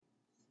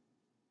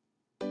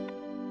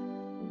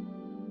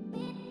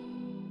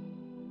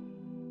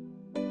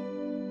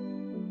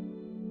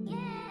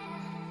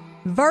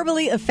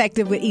Verbally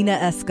Effective with Ina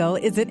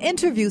Esco is an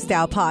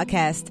interview-style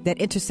podcast that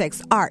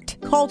intersects art,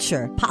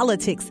 culture,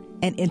 politics,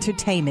 and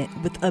entertainment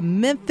with a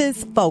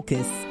Memphis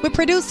focus. With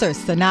producer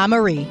Sana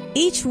Marie.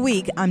 Each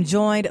week, I'm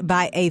joined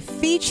by a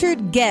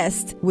featured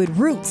guest with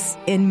roots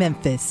in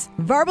Memphis.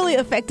 Verbally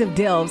Effective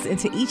delves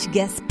into each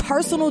guest's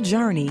personal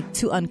journey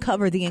to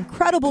uncover the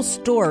incredible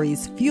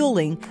stories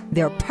fueling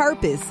their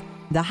purpose,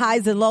 the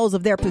highs and lows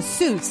of their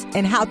pursuits,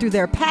 and how through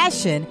their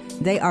passion,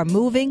 they are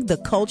moving the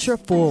culture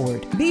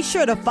forward. Be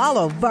sure to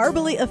follow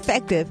Verbally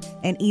Effective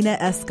and Ina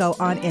Esco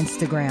on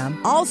Instagram.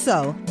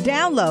 Also,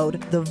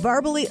 download the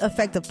Verbally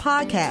Effective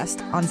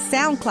podcast on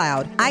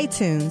SoundCloud,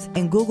 iTunes,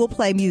 and Google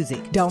Play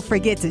Music. Don't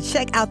forget to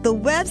check out the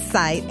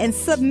website and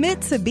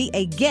submit to be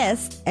a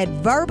guest at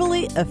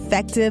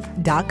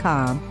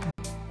verballyeffective.com.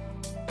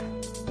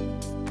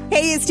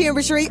 Hey, it's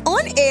Tamara Sheree,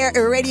 on-air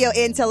radio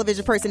and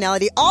television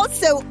personality,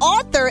 also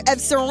author of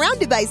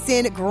Surrounded by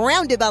Sin,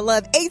 Grounded by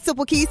Love, 8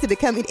 Simple Keys to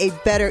Becoming a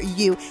Better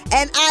You.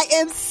 And I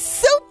am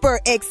super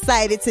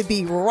excited to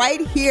be right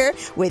here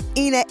with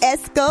Ina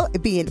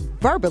Esco, being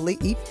verbally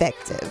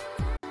effective.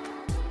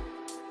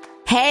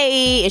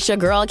 Hey, it's your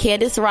girl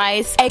Candace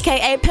Rice,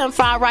 aka Pimp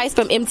Fried Rice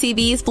from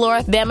MTV's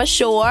Floribama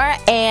Shore,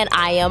 and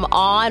I am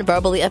on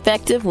Verbally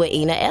Effective with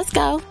Ina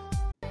Esco.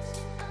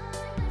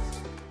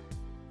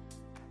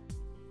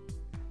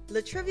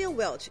 Latrivia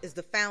Welch is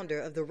the founder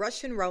of the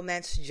Russian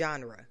romance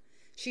genre.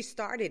 She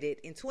started it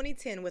in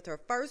 2010 with her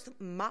first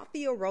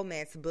mafia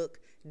romance book,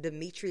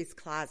 Dimitri's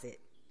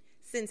Closet.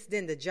 Since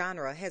then, the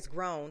genre has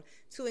grown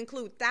to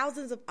include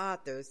thousands of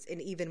authors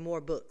and even more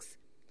books.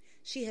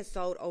 She has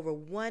sold over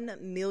 1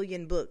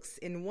 million books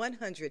in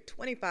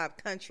 125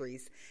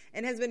 countries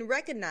and has been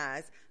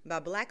recognized by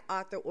Black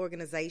author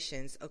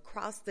organizations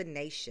across the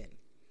nation.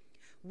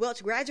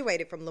 Welch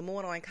graduated from Le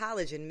Moyne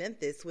College in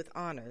Memphis with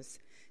honors.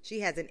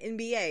 She has an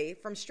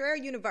MBA from Strayer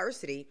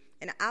University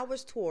and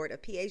hours toward a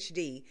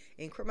PhD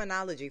in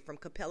criminology from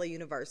Capella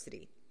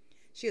University.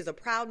 She is a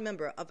proud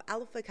member of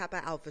Alpha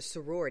Kappa Alpha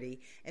sorority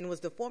and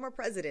was the former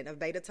president of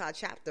Beta Tau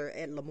chapter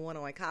at Le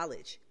Moyne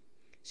College.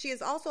 She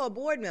is also a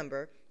board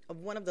member of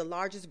one of the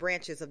largest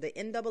branches of the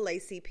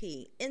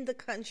NAACP in the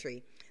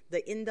country,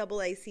 the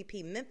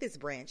NAACP Memphis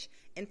branch,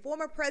 and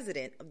former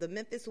president of the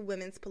Memphis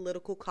Women's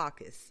Political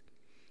Caucus.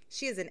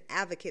 She is an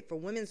advocate for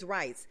women's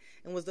rights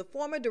and was the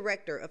former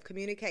director of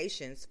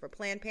communications for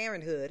Planned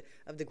Parenthood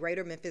of the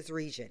Greater Memphis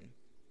region.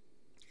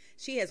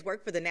 She has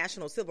worked for the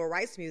National Civil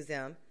Rights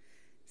Museum,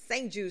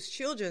 St. Jude's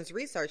Children's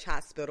Research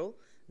Hospital,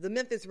 the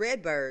Memphis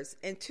Redbirds,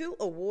 and 2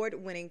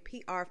 award-winning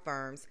PR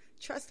firms,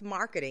 Trust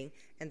Marketing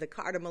and the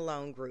Carter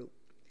Malone Group.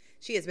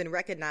 She has been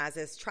recognized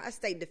as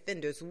Tri-State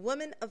Defender's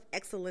Woman of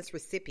Excellence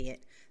recipient,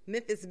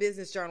 Memphis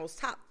Business Journal's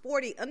Top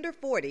 40 Under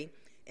 40,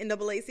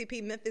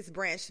 NAACP Memphis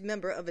Branch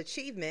Member of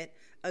Achievement,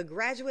 a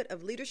graduate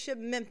of Leadership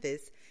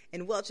Memphis,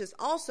 and Welch is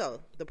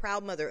also the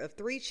proud mother of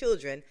 3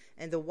 children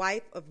and the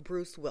wife of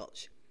Bruce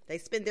Welch. They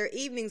spend their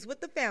evenings with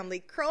the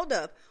family curled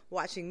up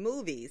watching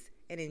movies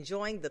and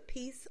enjoying the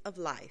peace of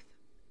life.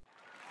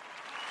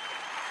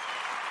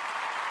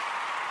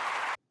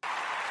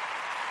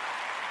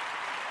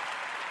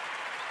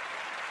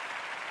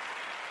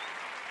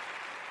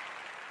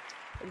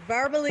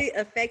 Verbally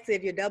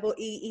Effective, your double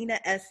E, Ina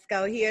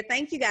Esco here.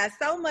 Thank you guys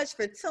so much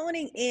for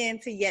tuning in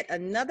to yet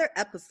another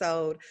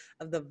episode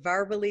of the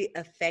Verbally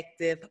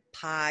Effective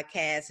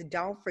podcast.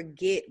 Don't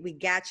forget, we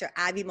got your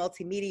Ivy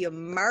Multimedia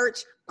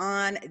merch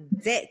on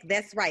deck.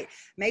 That's right.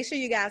 Make sure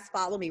you guys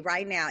follow me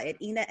right now at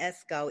Ina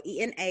Esco,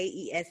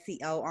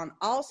 ENAESCO, on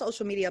all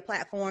social media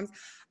platforms.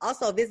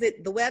 Also,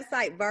 visit the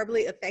website,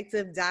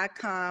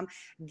 verballyeffective.com.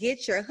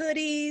 Get your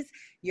hoodies,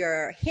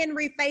 your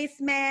Henry face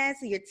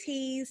mask, your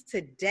tees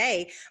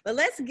today. But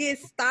let's get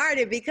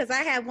started because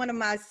I have one of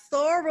my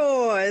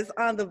sorors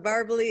on the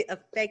Verbally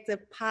Effective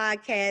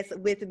podcast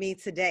with me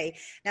today.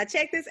 Now,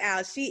 check this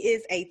out. She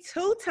is a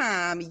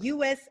 2-time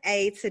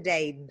USA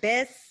Today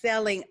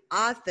best-selling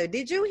author.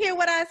 Did you hear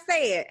what I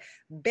said?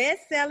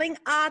 Best-selling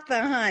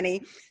author,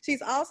 honey.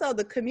 She's also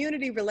the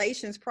Community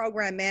Relations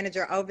Program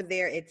Manager over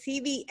there at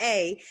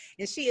TVA,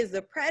 and she is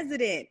the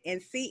President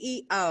and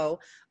CEO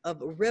of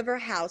River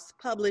House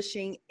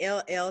Publishing,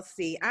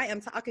 LLC. I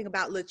am talking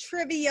about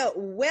Latrivia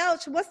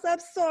Welch. What's up,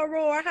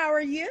 soror? How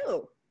are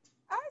you?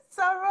 Hi,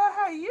 Sarah.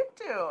 How you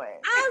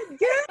doing? I'm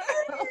good.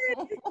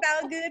 It's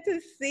so good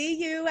to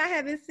see you. I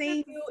haven't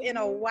seen you in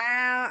a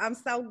while. I'm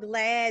so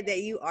glad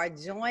that you are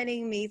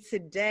joining me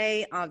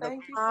today on the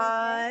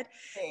pod.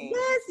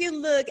 Yes, you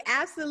look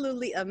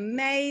absolutely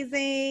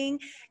amazing.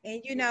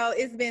 And, you know,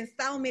 it's been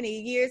so many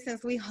years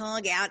since we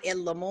hung out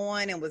in Le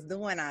Moyne and was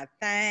doing our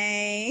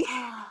thing.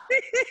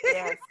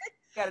 Yes.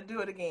 Got to do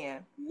it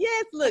again.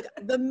 Yes, look,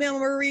 the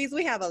memories.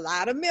 We have a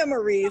lot of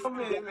memories. So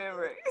many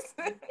memories.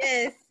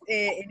 Yes,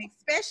 and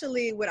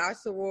especially with our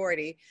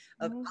sorority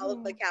of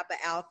Alpha Kappa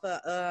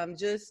Alpha,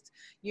 just,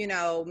 you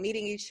know,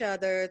 meeting each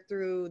other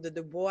through the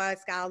Du Bois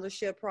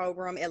Scholarship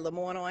Program at Le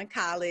Moyne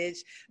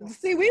College.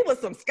 See, we were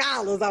some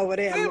scholars over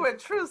there. We were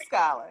true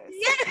scholars.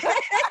 Yeah.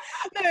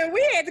 Man,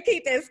 we had to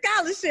keep that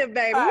scholarship,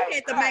 baby. Right, We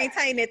had to right.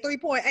 maintain that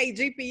 3.8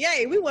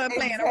 GPA. We weren't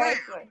playing around.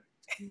 Exactly.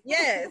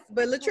 Yes,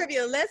 but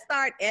Latrivia, let's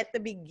start at the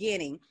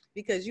beginning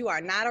because you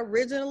are not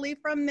originally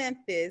from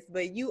Memphis,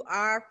 but you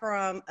are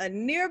from a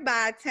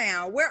nearby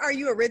town. Where are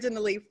you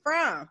originally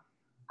from?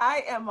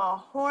 I am a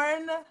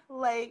Horn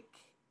Lake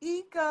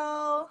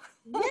Eagle.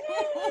 Yes,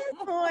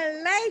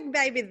 Horn Lake,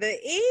 baby, the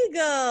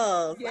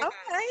Eagles. Yes.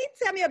 Okay,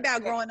 tell me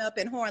about growing up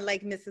in Horn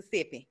Lake,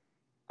 Mississippi.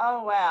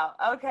 Oh, wow.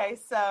 Okay,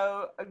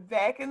 so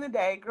back in the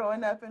day,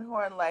 growing up in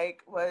Horn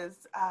Lake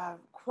was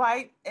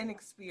quite an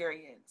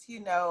experience.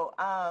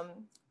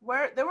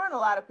 Where there weren't a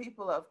lot of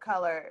people of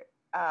color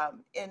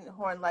in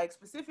Horn Lake,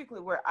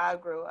 specifically where I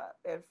grew up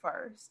at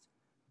first.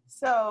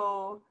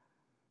 So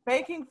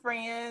making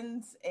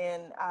friends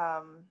and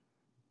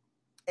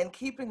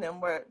keeping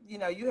them where,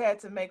 you had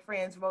to make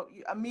friends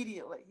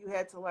immediately. You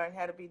had to learn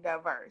how to be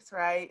diverse,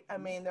 right? I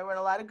mean, there weren't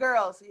a lot of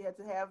girls, so you had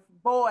to have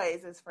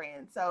boys as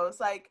friends. So it's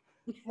like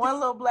one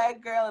little black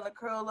girl and a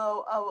crew of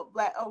little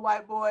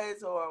white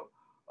boys or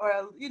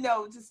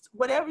just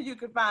whatever you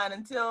could find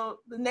until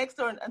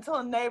until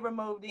a neighbor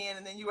moved in,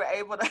 and then you were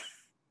able to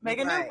make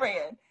a new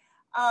friend.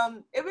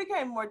 It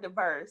became more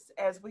diverse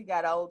as we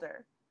got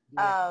older.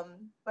 Yeah.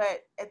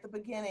 But at the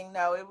beginning,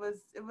 no, it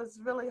was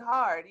really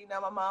hard.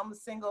 My mom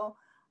was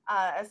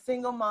a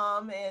single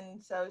mom,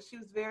 and so she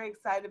was very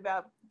excited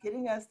about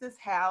getting us this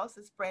house,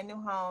 this brand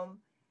new home.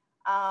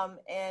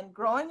 And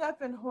growing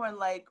up in Horn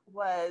Lake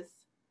was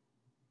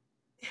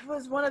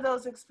one of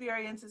those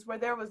experiences where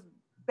there was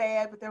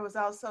bad, but there was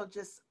also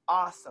just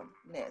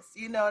awesomeness.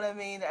 You know what I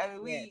mean? I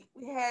mean,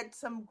 we had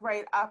some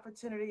great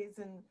opportunities,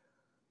 and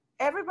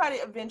everybody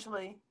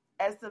eventually,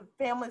 as the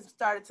families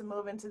started to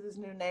move into this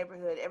new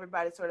neighborhood,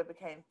 everybody sort of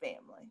became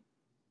family.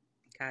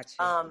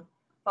 Gotcha.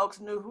 Folks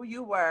knew who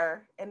you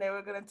were, and they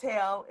were going to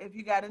tell if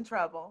you got in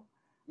trouble.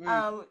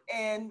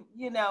 And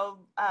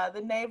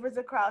the neighbors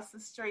across the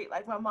street,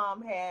 like my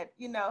mom had,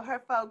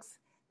 her folks,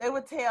 they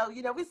would tell,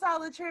 we saw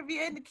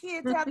Latrivia and the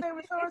kids out there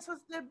with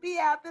supposed to be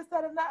out this,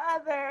 that, and the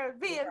other,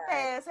 being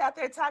fast out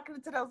there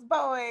talking to those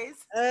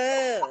boys.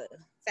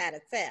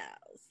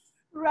 Tattletales.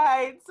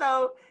 Right.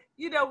 So,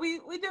 we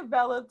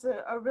developed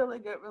a really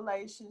good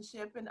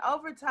relationship. And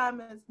over time,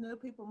 as new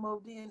people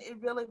moved in,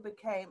 it really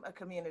became a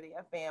community,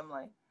 a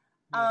family.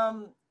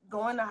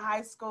 Going to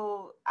high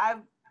school,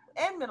 and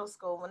middle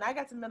school. When I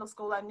got to middle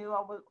school, I knew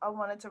I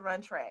wanted to run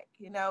track,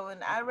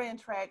 and I ran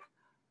track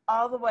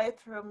all the way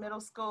through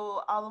middle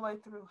school, all the way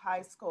through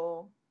high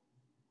school.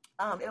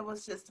 It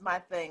was just my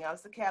thing. I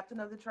was the captain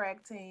of the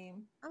track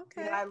team.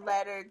 Okay. I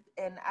lettered,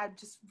 and I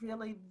just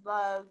really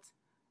loved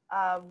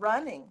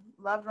running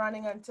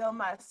until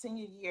my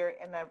senior year,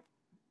 and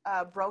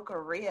I broke a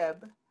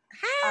rib.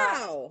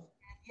 How?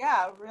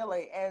 Yeah,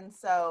 really. And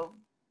so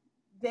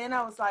then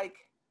I was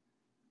like,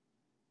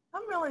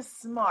 I'm really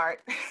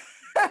smart.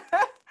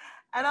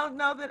 I don't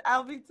know that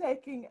I'll be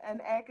taking a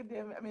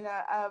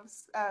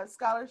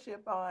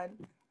scholarship on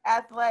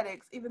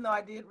athletics, even though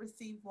I did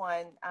receive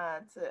one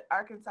to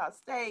Arkansas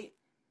State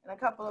and a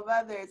couple of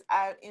others.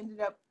 I ended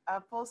up a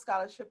full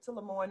scholarship to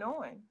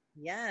LeMoyne-Owen.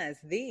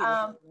 Yes,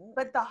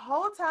 but the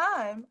whole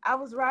time I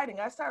was writing.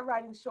 I started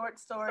writing short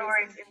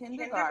stories in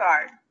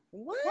kindergarten.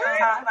 What?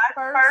 My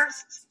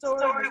first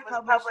story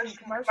was published in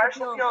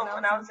Commercial Appeal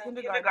when I was in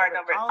kindergarten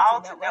over at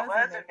Alton. That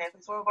was in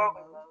Memphis before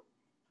we moved.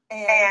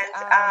 And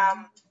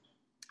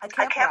I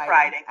kept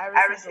writing. I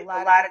received a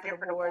lot of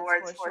different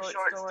awards for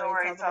short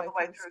stories all the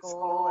way through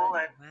school.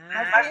 And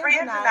my friends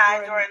and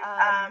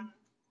I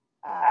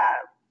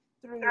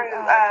during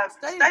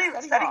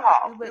study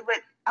hall,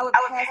 I would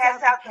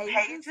pass out the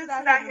pages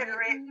that I had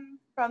written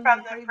from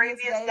the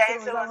previous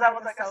days. So it was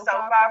almost like a soap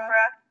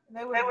opera.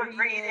 They would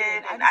read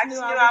it, and I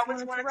just knew I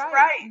always wanted to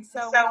write. And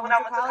so when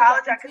I went to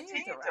college, I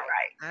continued to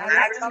write. And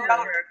I just remember, I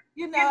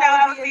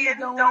would be in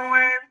the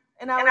dorm,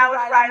 and I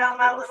would write all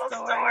my little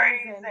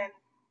stories. And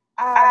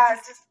I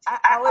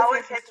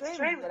always had this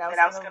dream that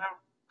I was going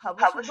to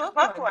publish a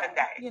book one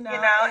day, and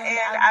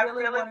I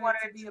really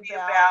wanted it to be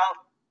about,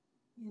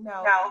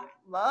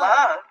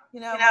 love.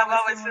 I've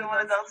always been one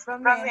of those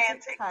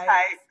romantic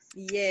types.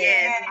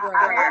 Yeah. And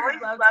I always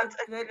loved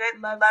a good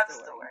love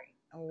story.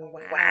 Oh,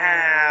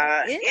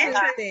 wow.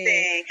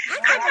 Interesting.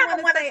 I kind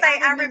of want to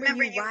say I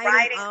remember you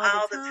writing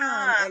all the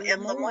time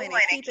in Lemoyne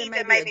and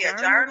keeping maybe a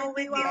journal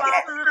with you all the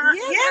time.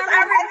 Yes,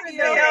 I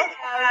really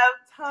have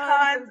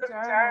tons of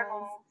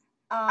journals.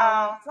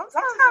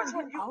 Sometimes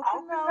when you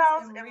open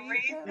those and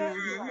read them,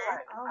 you're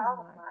like,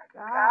 oh my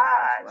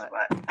gosh.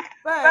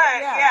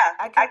 But yeah,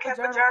 I kept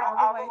a journal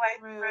all the way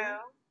through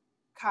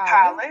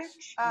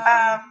college.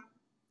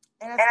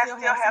 And I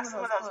still have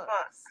some of those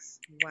books.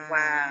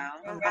 Wow.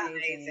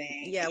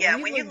 Amazing. Yeah,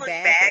 when you look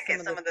back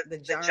at some of the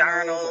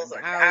journals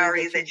or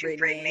diaries that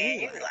you've written in,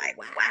 you're like,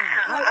 wow.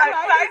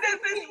 I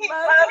just keep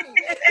loving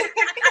it.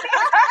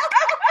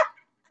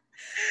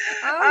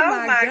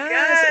 Oh my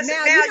gosh.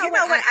 Now you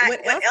know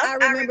what else I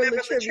remember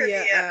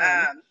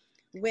Latrivia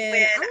when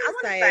I want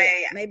to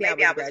say, maybe I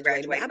was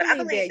graduating, but I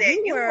believe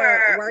that you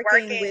were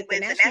working with the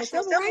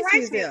National Civil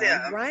Rights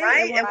Museum,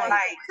 right? At one point.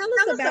 Tell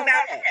us about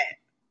that.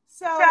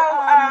 So,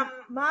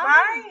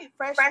 my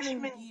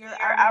freshman year,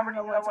 I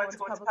already knew I wanted to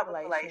go into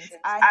public relations.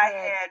 I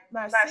had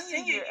my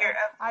senior year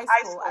of high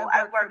school,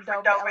 I worked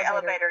for Dover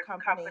Elevator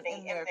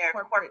Company in their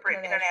corporate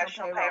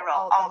international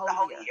payroll all the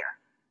whole year.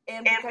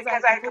 And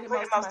because I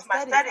completed most of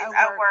my studies,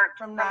 I worked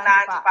from 9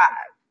 to 5.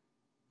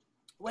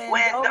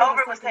 When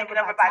Dover was taken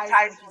over by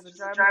Tyson, which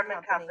is a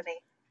German company,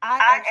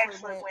 I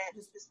actually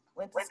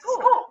went to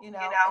school, you know,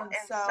 and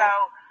so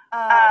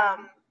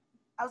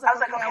I was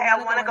like, okay,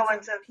 I want to go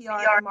into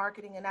PR and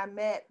marketing, and I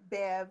met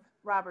Bev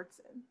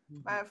Robertson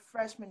my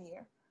freshman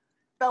year.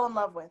 Fell in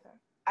love with her.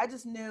 I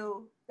just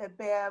knew that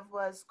Bev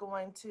was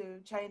going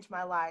to change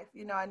my life.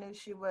 You know, I knew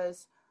she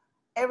was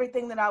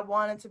everything that I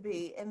wanted to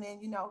be. And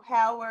then, you know,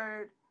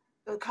 Howard,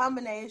 the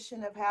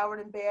combination of Howard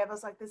and Bev, I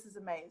was like, this is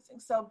amazing.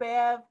 So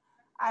Bev,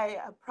 I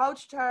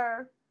approached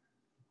her.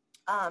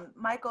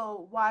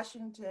 Michael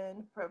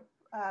Washington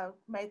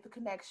made the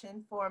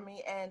connection for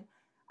me, and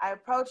I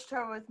approached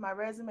her with my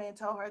resume and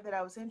told her that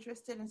I was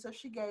interested, and so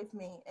she gave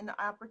me an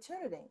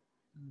opportunity.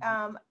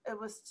 It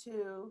was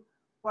to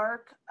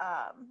work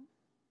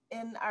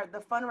in the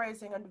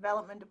fundraising and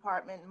development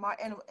department,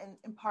 and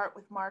in part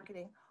with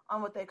marketing,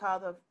 on what they call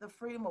the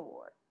Freedom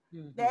Award.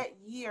 That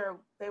year,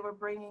 they were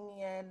bringing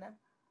in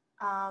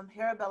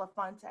Hera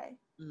Belafonte,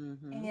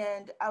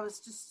 and I was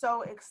just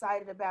so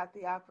excited about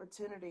the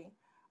opportunity.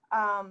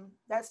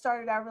 That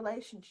started our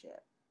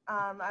relationship.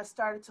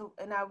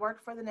 I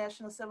worked for the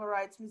National Civil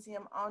Rights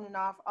Museum on and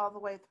off all the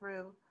way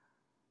through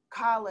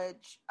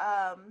college,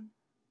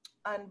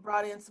 and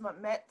brought in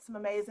met some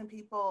amazing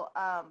people,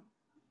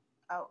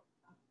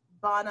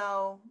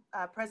 Bono,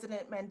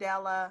 President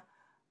Mandela,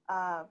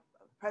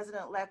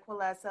 President Lech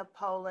Walesa,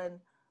 Poland,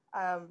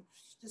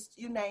 just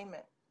you name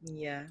it.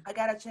 Yeah. I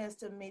got a chance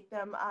to meet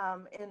them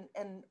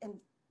and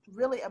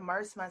really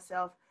immerse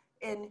myself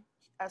in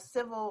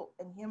civil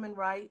and human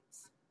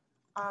rights,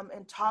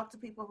 and talk to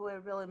people who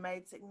have really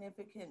made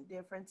significant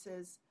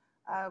differences.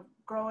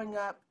 Growing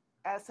up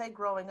as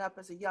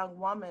a young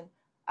woman,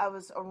 I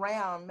was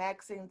around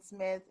Maxine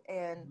Smith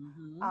and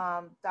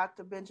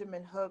Dr.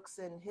 Benjamin Hooks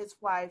and his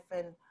wife,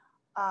 and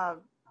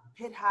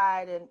Pitt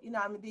Hyde, and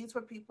these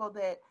were people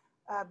that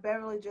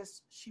Beverly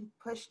she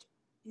pushed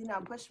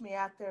me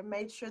out there,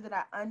 made sure that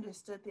I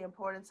understood the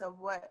importance of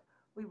what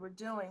we were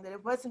doing, that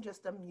it wasn't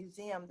just a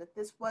museum, that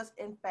this was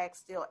in fact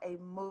still a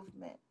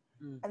movement,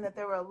 and that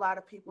there were a lot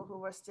of people who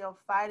were still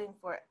fighting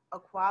for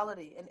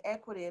equality and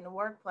equity in the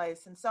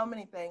workplace and so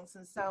many things.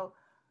 And so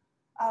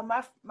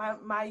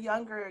my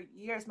younger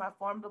years, my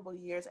formidable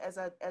years as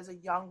a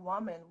young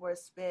woman were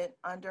spent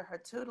under her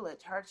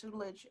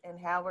tutelage and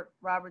Howard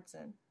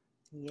Robertson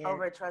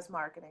over at Trust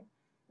Marketing.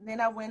 And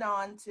then I went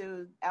on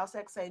to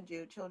Alsec St.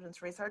 Jude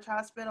Children's Research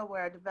Hospital,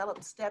 where I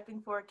developed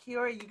Stepping for a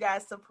Cure. You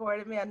guys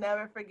supported me. I'll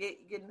never forget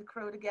getting the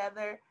crew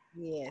together.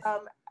 Yes.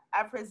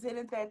 I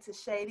presented that to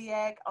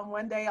Shadiac on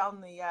one day on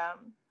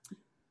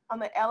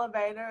the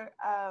elevator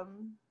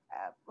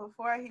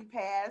before he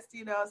passed.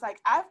 It's like,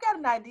 I've got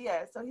an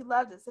idea. So he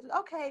loved it. So,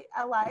 okay,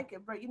 I like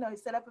it. But, he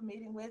set up a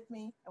meeting with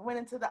me. I went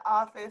into the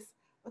office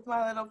with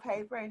my little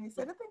paper, and he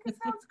said, I think it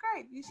sounds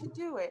great. You should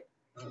do it.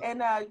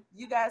 And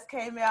you guys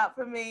came out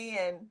for me,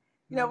 and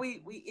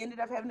we ended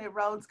up having it at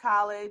Rhodes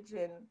College,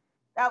 and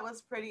that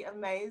was pretty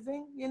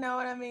amazing. You know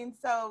what I mean?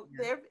 So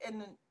there,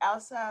 and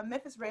also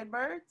Memphis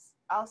Redbirds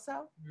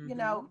also,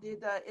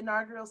 did the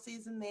inaugural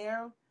season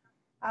there.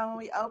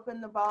 We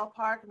opened the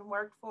ballpark and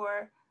worked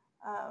for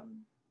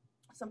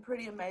some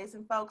pretty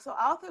amazing folks. So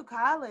all through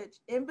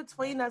college, in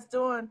between us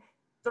doing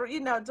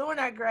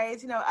our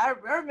grades, I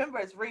remember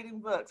us reading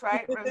books,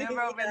 right?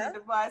 Remember over in the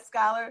Du Bois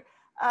Scholar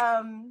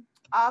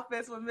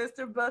office with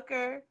Mr.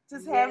 Booker,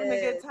 just having a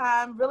good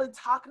time, really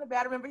talking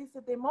about it. Remember, he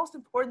said the most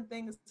important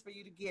thing is for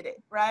you to get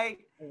it, right?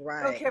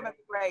 Right. Don't care about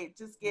the grade,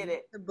 just get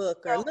it. Mr.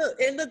 Booker. So,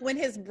 look, when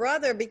his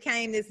brother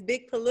became this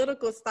big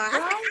political star,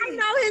 I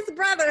know his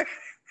brother.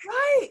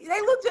 Right.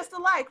 They look just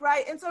alike,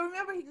 right? And so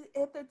remember,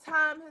 at the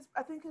time,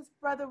 I think his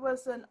brother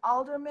was an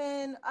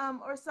alderman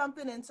or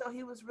something, and so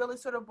he was really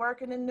sort of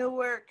working in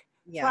Newark,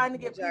 trying to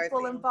get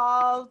people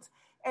involved.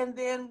 And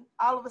then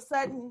all of a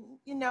sudden,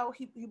 he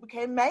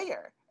became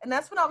mayor. And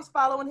that's when I was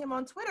following him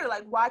on Twitter,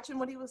 like watching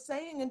what he was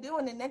saying and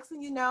doing. And next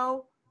thing you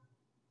know,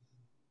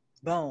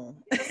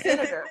 boom.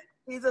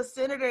 He's a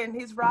senator and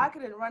he's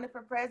rocking and running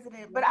for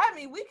president. But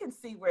we can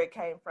see where it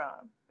came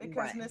from,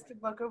 because Mr.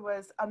 Booker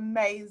was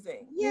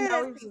amazing.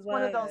 Yes, he was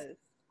one of those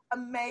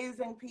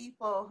amazing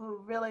people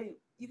who really,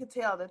 you could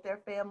tell that their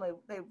family,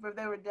 they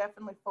were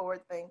definitely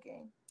forward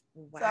thinking.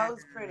 Wow. So it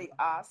was pretty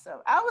awesome.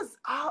 I was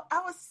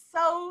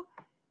so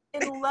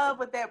in love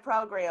with that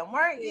program,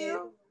 weren't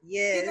you?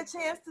 Yes. Get a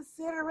chance to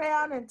sit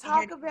around and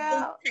talk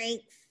about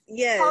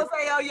Jose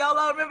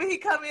Oyolo. Remember, he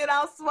come in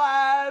all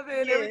suave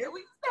and everything. We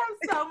used to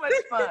have so much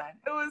fun.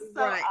 It was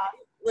so awesome.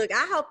 Look,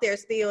 I hope they're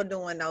still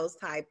doing those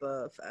type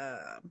of,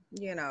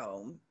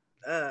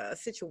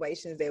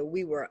 situations that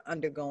we were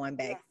undergoing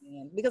back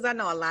then, because I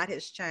know a lot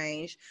has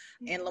changed,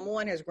 and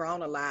Lemoyne has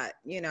grown a lot,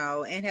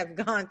 and have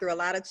gone through a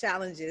lot of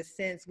challenges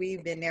since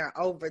we've been there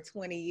over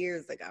 20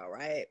 years ago,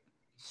 right?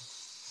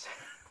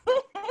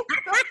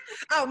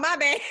 Oh, my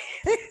bad.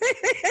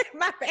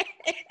 My bad.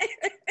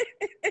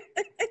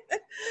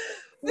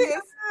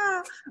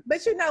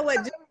 But you know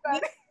what?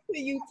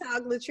 You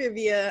talk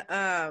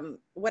LaTrivia,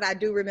 what I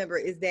do remember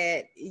is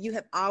that you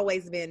have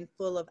always been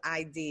full of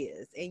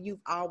ideas, and you've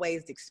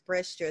always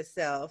expressed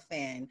yourself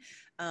and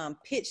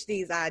pitched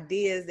these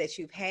ideas that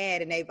you've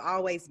had, and they've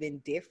always been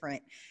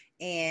different.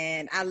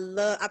 And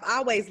I've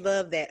always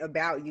loved that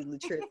about you,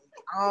 LaTrivia.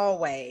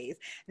 Always.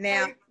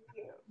 Now,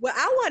 what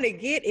I want to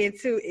get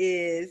into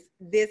is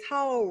this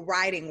whole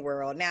writing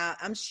world. Now,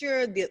 I'm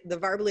sure the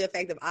verbally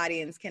effective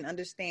audience can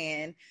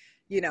understand,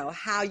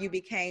 how you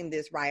became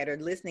this writer,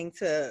 listening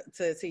to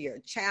your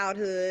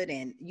childhood,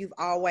 and you've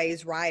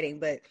always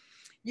writing. But,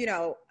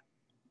 I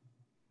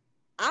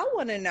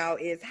want to know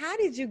is, how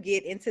did you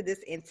get into this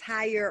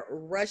entire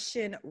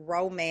Russian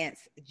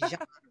romance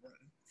genre?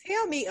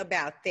 Tell me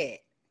about that.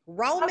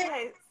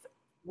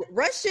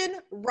 Russian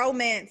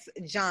romance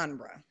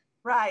genre.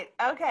 Right.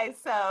 Okay.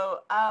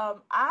 So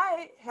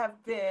I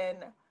have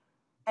been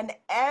an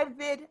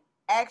avid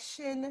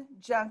action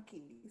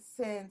junkie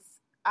since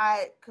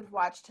I could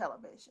watch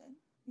television.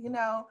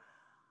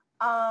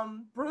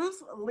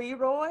 Bruce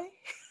Leroy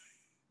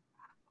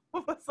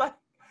was like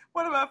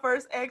one of my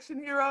first action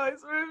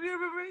heroes.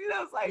 Remember?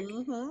 It's like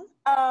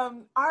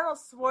Arnold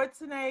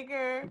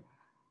Schwarzenegger,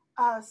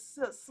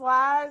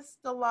 Sly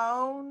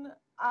Stallone.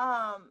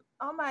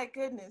 Oh my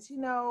goodness,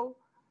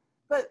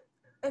 but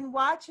in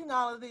watching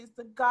all of these,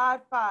 The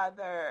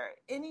Godfather,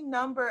 any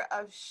number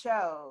of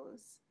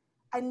shows,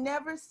 I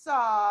never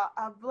saw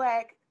a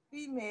Black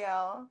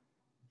female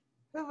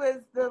who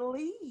was the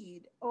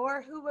lead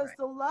or who was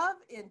the love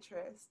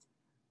interest.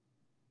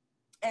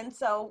 And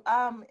so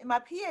my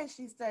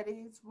PhD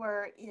studies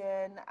were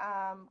in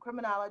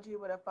criminology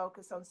with a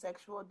focus on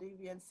sexual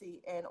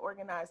deviancy and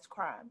organized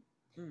crime.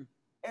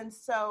 And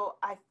so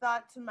I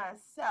thought to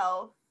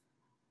myself,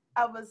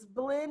 I was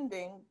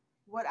blending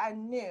what I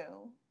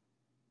knew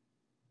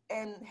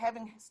and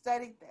having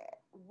studied that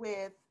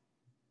with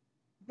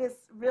this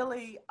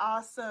really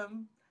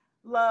awesome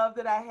love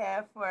that I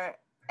have for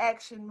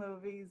action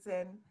movies,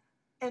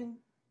 and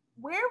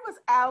where was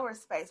our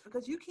space?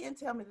 Because you can't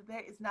tell me that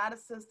there is not a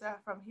sister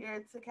from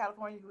here to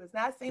California who has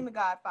not seen The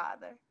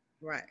Godfather,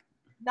 right?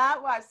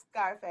 Not watched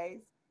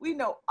Scarface. We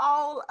know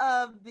all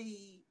of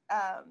the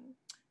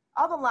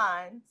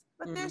lines,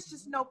 but there's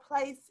just no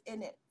place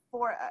in it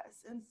for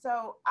us. And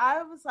so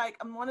I was like,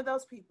 I'm one of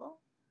those people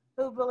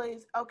who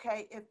believes,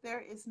 okay, if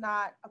there is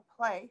not a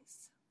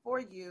place for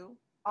you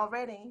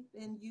already,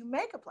 then you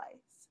make a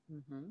place.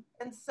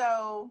 And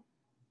so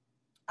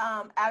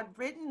I'd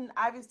written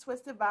Ivy's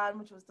Twisted Vine,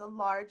 which was the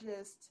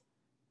largest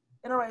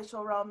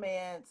interracial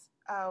romance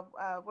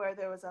where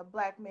there was a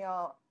black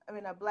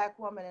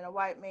woman and a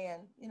white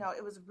man.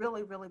 It was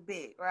really, really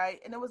big, right?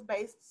 And it was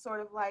based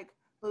sort of like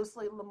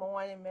loosely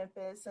Lemoyne and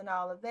Memphis and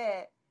all of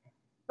that.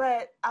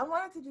 But I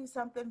wanted to do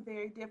something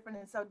very different.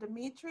 And so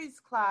Dimitri's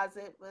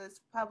Closet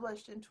was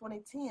published in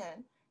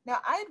 2010. Now,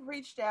 I had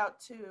reached out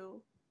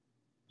to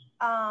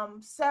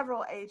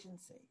several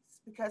agencies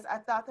because I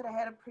thought that I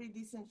had a pretty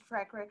decent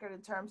track record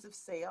in terms of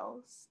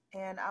sales,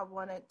 and I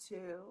wanted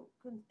to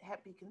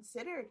be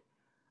considered.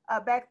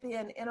 Back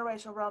then,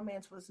 interracial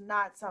romance was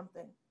not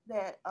something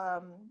that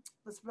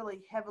was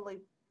really heavily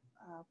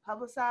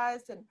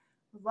publicized, and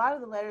a lot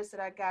of the letters that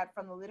I got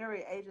from the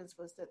literary agents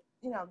was that,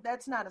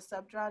 that's not a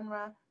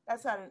subgenre,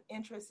 that's not an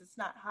interest, it's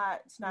not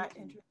hot, it's not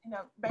interest,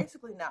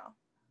 basically no.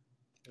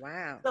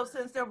 Wow. So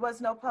since there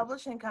was no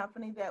publishing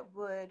company that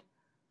would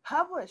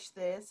publish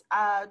this,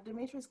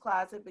 Dimitri's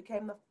Closet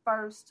became the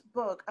first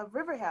book of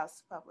River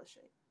House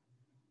Publishing.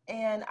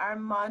 And our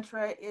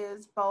mantra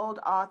is bold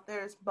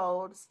authors,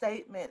 bold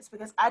statements,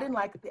 because I didn't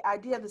like the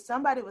idea that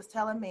somebody was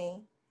telling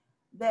me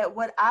that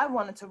what I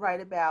wanted to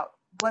write about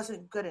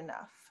wasn't good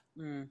enough.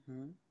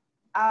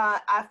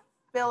 I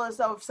feel as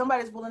though if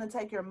somebody's willing to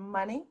take your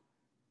money,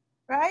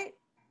 right,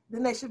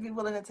 then they should be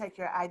willing to take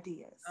your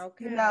ideas.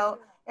 Okay.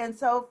 And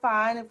so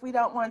fine, if we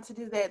don't want to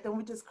do that, then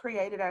we just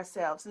create it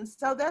ourselves. And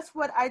so that's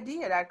what I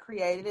did. I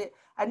created it.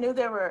 I knew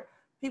there were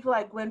people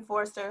like Gwen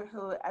Forster,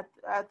 who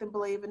I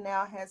believe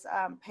now has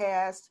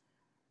passed,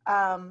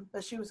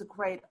 but she was a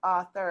great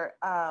author,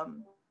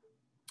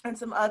 and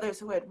some others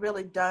who had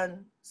really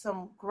done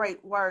some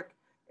great work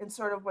and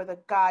sort of were the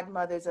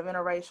godmothers of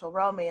interracial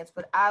romance.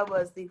 But I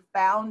was the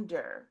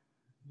founder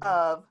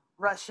of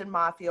Russian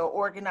mafia,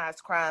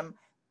 organized crime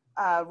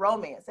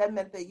romance. That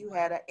meant that you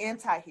had an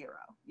anti-hero.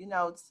 You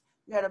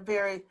had a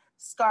very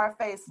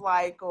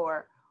Scarface-like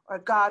or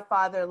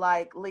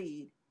Godfather-like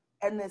lead,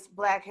 and this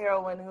Black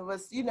heroine who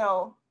was,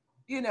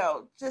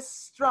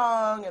 just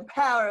strong and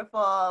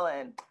powerful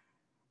and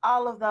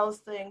all of those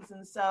things.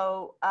 And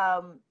so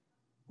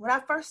when I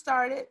first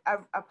started, I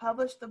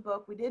published the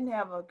book. We didn't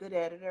have a good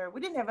editor.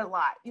 We didn't have a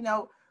lot.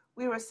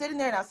 We were sitting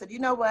there, and I said, you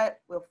know what?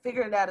 We'll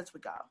figure it out as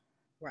we go.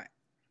 Right.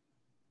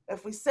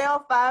 If we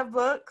sell 5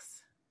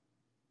 books,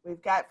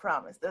 we've got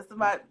promise. That's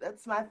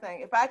my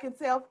thing. If I can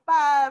sell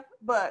 5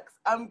 books,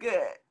 I'm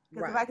good.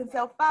 Because if I can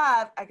sell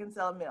 5, I can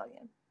sell 1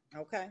 million.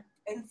 Okay.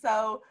 And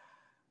so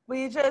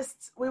we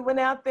went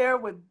out there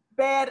with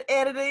bad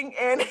editing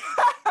and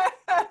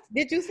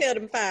Did you sell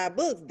them 5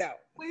 books though?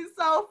 We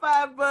sold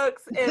 5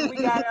 books and we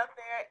got out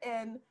there,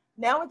 and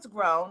now it's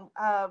grown.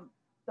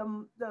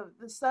 The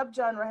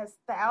subgenre has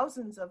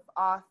thousands of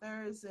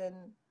authors and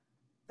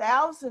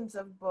thousands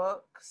of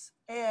books,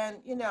 and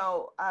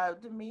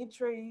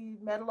Dmitry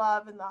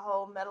Medlov and the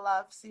whole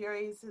Medlov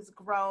series has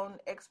grown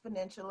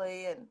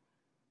exponentially, and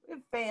we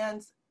have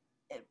fans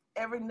in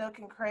every nook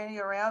and cranny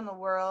around the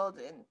world,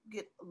 and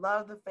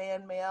love the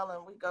fan mail,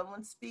 and we go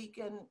and speak,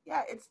 and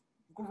it's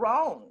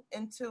grown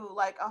into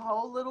like a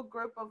whole little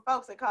group of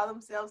folks. They call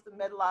themselves the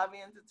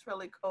Medlovians. It's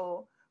really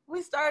cool.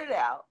 We started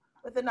out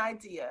with an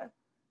idea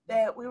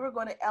that we were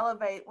going to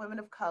elevate women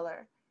of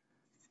color.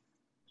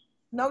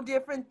 No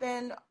different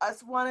than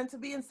us wanting to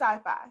be in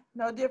sci-fi.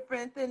 No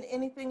different than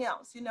anything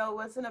else. It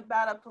wasn't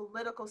about a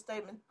political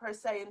statement per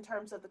se in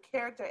terms of the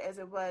character, as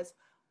it was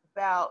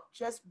about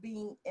just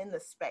being in the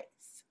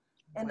space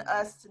and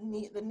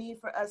the need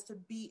for us to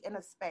be in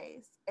a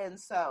space. And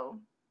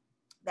so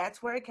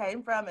that's where it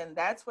came from, and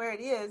that's where it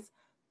is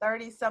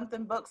 30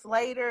 something books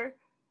later.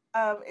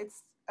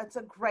 It's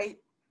a great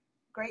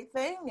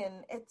thing,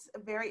 and it's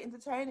very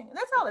entertaining, and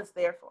that's all it's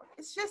there for.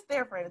 It's just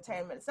there for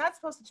entertainment. It's not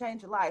supposed to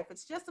change your life.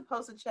 It's just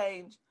supposed to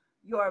change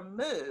your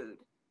mood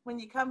when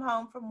you come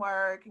home from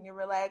work and you're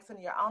relaxing,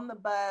 you're on the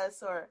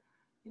bus, or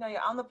you're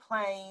on the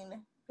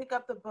plane, pick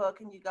up the book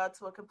and you go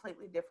to a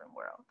completely different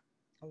world.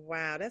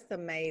 Wow, that's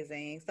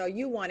amazing. So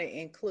you wanted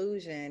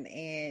inclusion,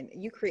 and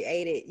you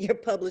created your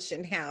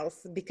publishing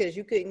house because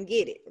you couldn't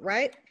get it,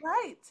 right?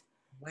 Right.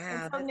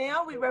 Wow. And so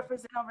now we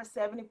represent over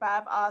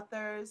 75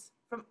 authors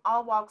from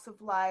all walks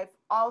of life,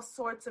 all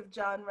sorts of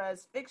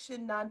genres,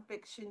 fiction,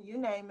 nonfiction, you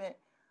name it.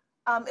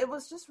 It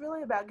was just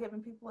really about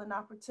giving people an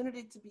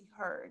opportunity to be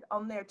heard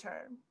on their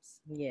terms.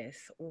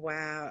 Yes.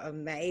 Wow.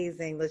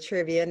 Amazing,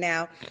 LaTrivia.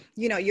 Now,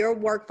 your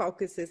work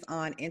focuses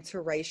on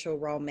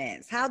interracial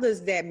romance. How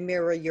does that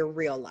mirror your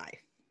real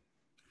life?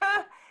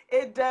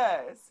 It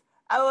does.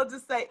 I will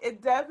just say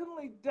it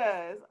definitely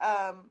does.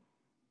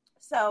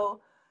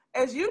 So,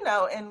 as you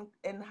know,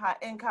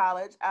 in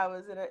college, I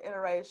was in an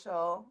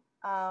interracial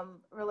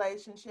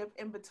relationship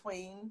in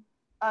between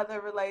other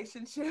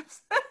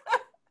relationships.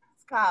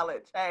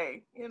 College,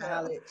 hey,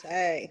 College,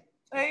 hey.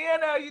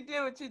 And, you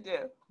do what you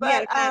do. But you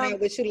gotta find out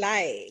what you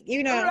like,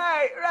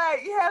 Right.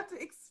 You have to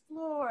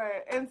explore.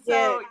 And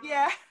so,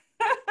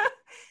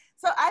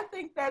 so I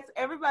think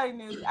everybody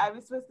knew that Ivy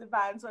Swiss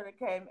Divine sort of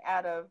came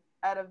out of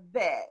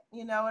that,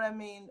 you know what I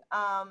mean?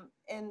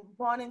 And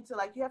wanting to,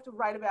 you have to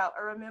write about,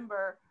 I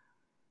remember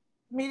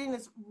meeting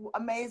this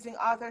amazing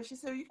author. She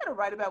said, you got to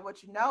write about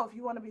what you know. If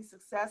you want to be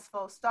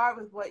successful, start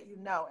with what you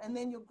know, and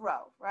then you'll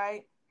grow,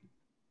 right?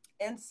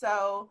 And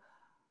so,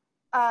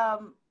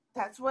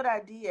 that's what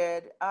I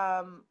did.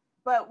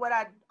 But what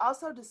I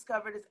also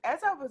discovered is, as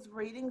I was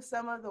reading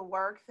some of the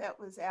work that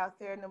was out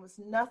there, and there was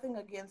nothing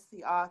against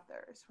the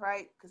authors,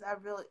 right? Because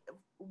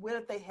what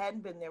if they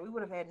hadn't been there? We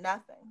would have had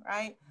nothing,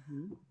 right?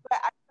 Mm-hmm. But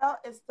I felt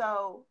as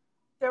though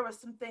there were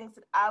some things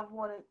that I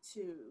wanted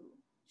to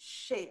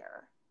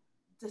share,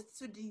 just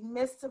to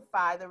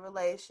demystify the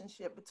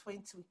relationship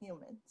between two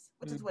humans,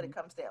 which is what it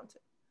comes down to.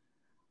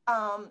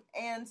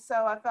 And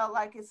so I felt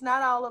like it's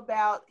not all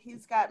about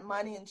he's got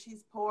money and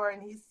she's poor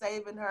and he's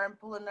saving her and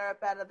pulling her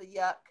up out of the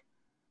yuck.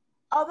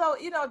 Although,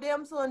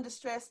 damsel in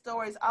distress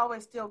stories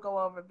always still go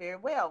over very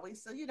well. We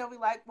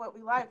like what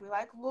we like. We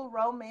like a little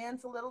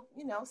romance, a little,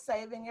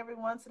 saving every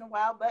once in a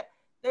while. But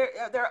there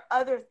are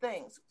other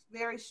things.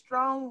 Very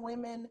strong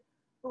women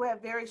who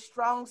have very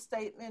strong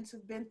statements,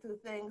 who've been through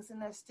things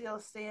and they're still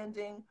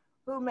standing,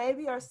 who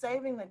maybe are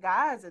saving the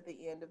guys at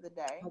the end of the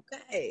day.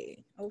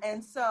 Okay.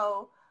 And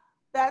so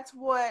that's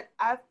what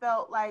I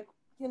felt like,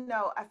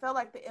 I felt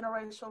like the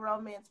interracial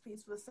romance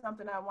piece was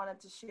something I wanted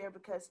to share,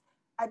 because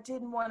I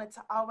didn't want it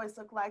to always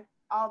look like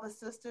all the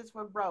sisters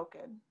were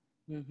broken.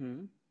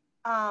 Mm-hmm.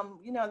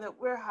 That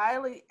we're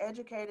highly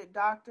educated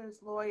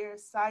doctors,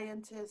 lawyers,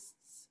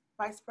 scientists,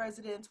 vice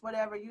presidents,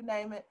 whatever, you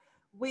name it,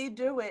 we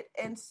do it.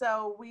 And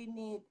so we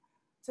need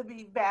to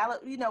be valid,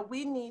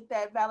 we need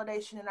that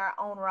validation in our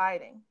own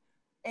writing.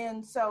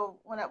 And so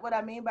what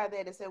I mean by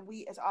that is that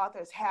we as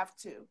authors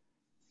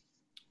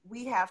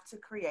we have to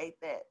create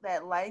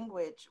that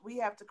language. We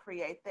have to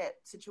create that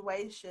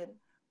situation.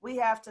 We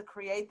have to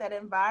create that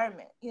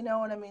environment. You know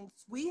what I mean?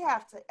 We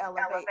have to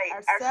elevate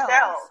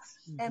ourselves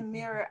and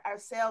mirror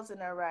ourselves in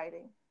our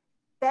writing.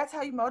 That's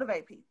how you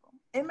motivate people.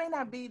 It may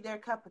not be their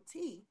cup of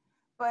tea,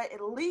 but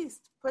at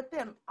least put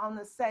them on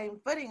the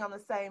same footing, on the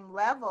same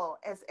level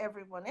as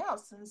everyone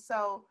else. And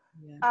so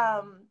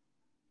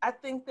I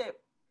think that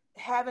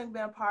having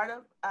been a part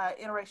of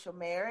interracial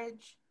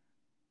marriage,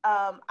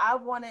 I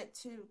wanted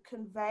to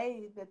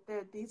convey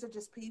that these are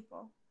just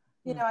people.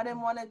 I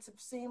didn't want it to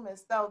seem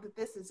as though that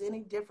this is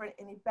any different,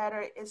 any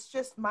better. It's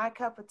just my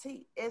cup of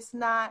tea. It's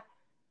not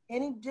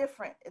any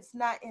different. It's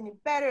not any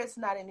better. It's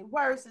not any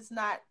worse. It's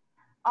not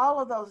all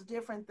of those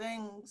different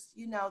things,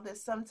 you know, that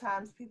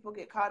sometimes people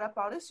get caught up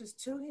on. It's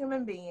just two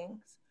human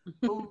beings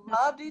who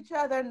loved each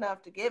other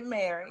enough to get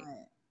married.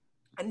 Right.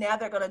 And now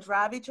they're going to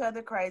drive each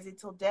other crazy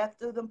till death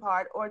do them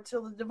part, or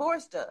till the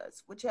divorce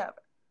does,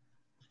 whichever.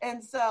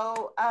 And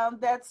so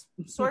that's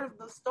sort of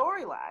the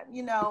storyline,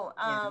 you know.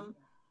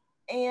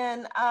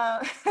 And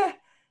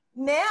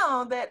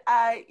now that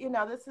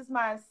this is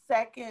my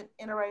second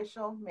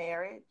interracial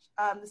marriage.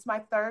 This is my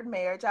third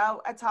marriage.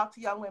 I talk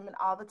to young women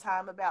all the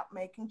time about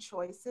making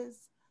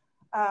choices.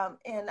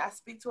 And I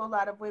speak to a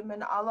lot of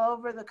women all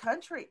over the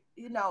country,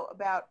 you know,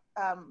 about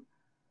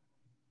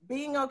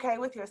being okay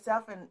with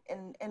yourself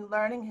and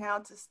learning how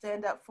to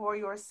stand up for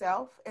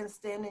yourself and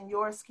stand in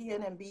your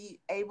skin and be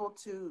able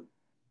to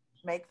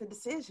make the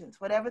decisions,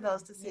 whatever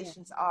those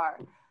decisions are.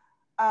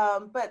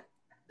 But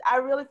I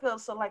really feel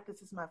so like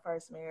this is my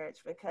first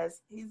marriage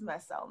because he's my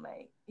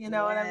soulmate. You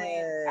know what I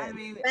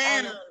mean?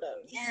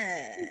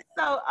 It's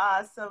so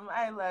awesome.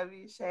 I love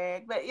you,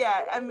 Shag. But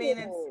yeah, I mean,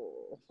 it's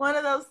one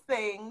of those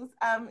things.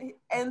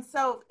 And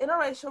so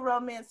interracial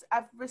romance,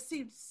 I've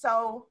received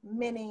so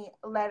many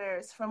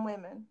letters from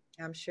women.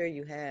 I'm sure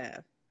you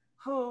have.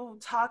 Who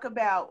talk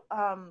about,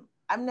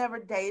 I've never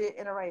dated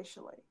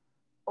interracially.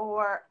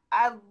 Or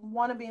I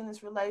want to be in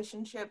this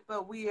relationship,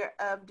 but we are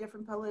of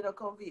different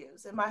political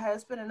views. And my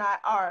husband and I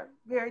are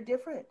very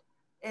different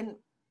in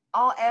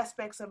all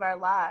aspects of our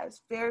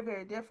lives, very,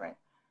 very different.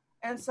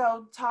 And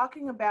so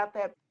talking about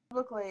that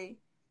publicly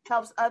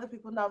helps other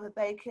people know that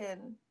they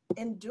can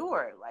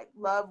endure, like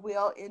love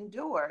will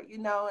endure, you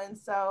know? And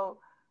so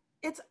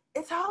it's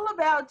all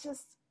about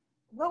just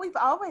what we've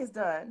always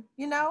done,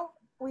 you know?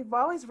 We've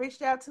always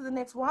reached out to the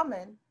next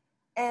woman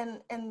and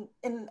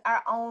in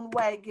our own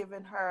way,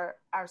 giving her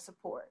our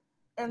support.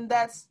 And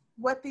that's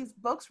what these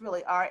books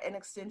really are an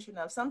extension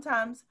of.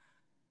 Sometimes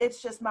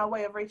it's just my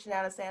way of reaching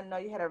out and saying, no,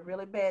 you had a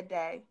really bad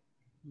day.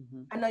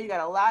 Mm-hmm. I know you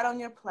got a lot on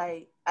your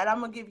plate, and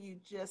I'm going to give you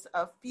just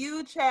a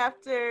few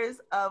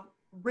chapters of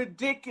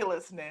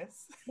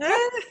ridiculousness. So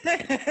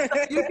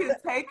you can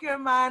take your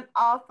mind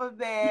off of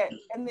that,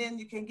 and then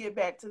you can get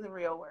back to the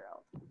real world.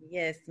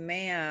 Yes,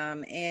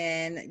 ma'am.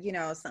 And, you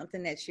know,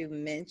 something that you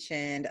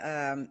mentioned,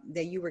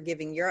 that you were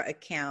giving your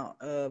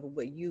account of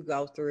what you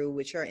go through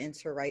with your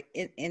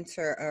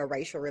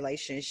interracial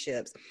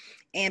relationships.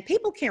 And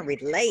people can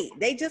relate.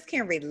 They just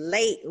can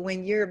relate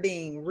when you're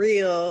being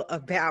real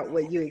about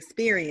what you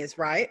experience,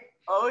 right?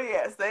 Oh,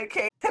 yes, they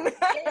can.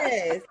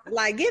 Yes.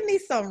 Like, give me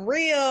some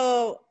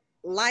real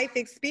life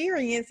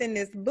experience in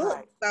this book,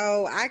 right.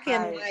 So I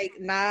can like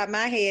nod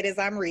my head as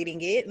I'm reading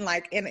it and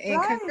like and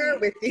concur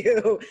with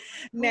you.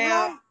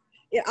 Now,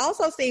 it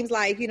also seems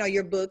like, you know,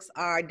 your books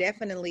are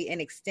definitely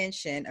an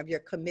extension of your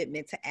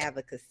commitment to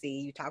advocacy.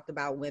 You talked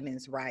about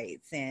women's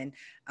rights, and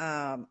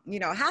you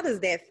know, how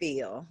does that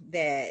feel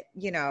that,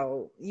 you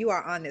know, you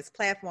are on this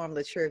platform,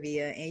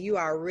 LaTrivia, and you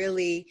are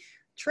really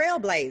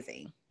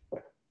trailblazing?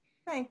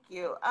 Thank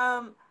you.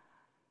 I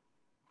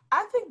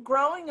think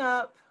growing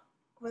up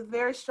with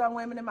very strong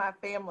women in my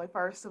family,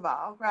 first of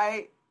all,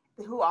 right?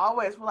 Who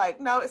always were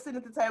like, no, sitting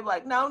at the table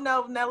like, no,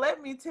 now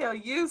let me tell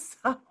you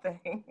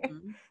something.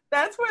 Mm-hmm.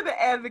 That's where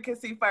the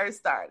advocacy first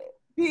started.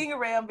 Being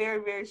around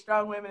very, very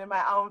strong women in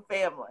my own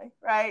family,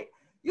 right?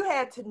 You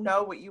had to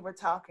know what you were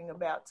talking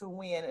about to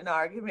win an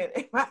argument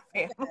in my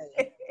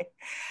family.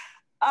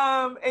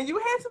 And you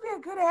had to be a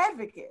good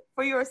advocate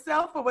for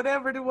yourself or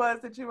whatever it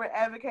was that you were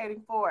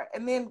advocating for.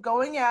 And then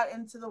going out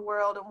into the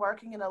world and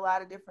working in a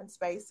lot of different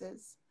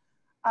spaces.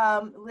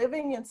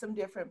 Living in some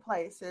different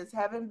places,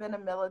 having been a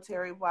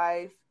military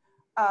wife,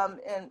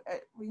 and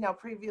you know,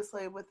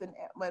 previously with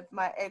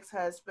my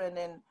ex-husband,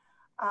 and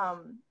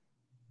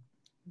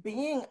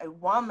being a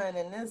woman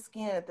in this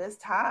skin at this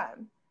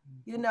time,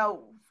 you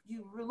know,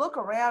 you look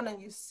around and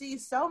you see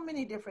so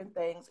many different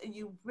things, and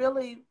you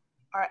really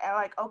are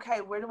like,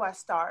 okay, where do I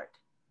start?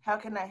 How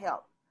can I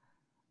help?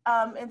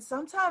 And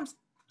sometimes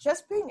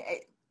just being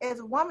as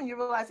a woman, you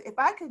realize if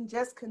I can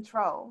just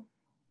control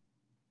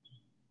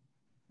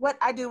what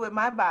I do with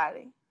my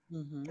body,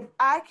 mm-hmm. if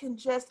I can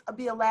just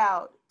be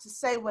allowed to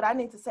say what I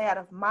need to say out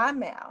of my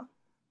mouth,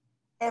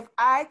 if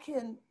I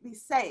can be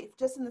safe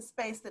just in the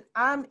space that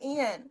I'm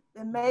in,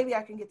 then maybe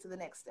I can get to the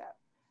next step.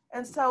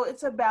 And so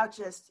it's about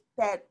just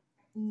that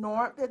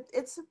norm, that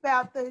it's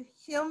about the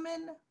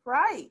human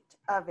right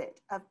of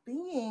it, of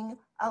being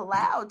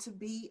allowed to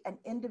be an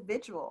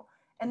individual,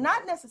 and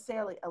not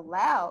necessarily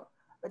allowed,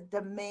 but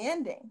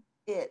demanding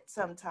it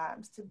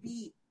sometimes to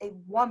be a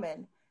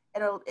woman,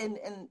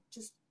 and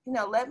just, you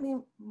know, let me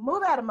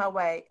move out of my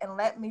way and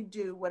let me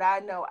do what I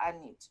know I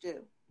need to do.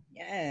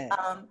 Yeah.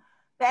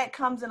 That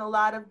comes in a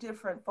lot of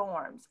different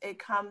forms. It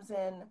comes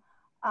in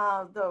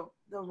the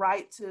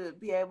right to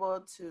be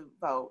able to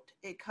vote.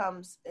 It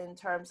comes in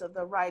terms of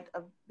the right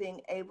of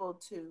being able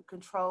to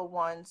control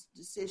one's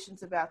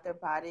decisions about their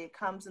body. It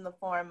comes in the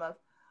form of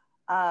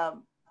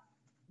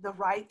the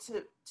right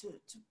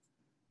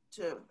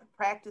to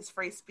practice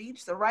free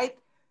speech, the right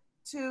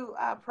to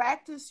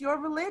practice your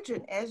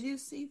religion as you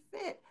see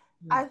fit.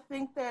 I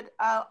think that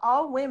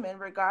all women,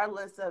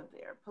 regardless of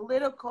their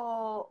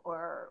political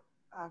or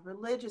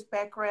religious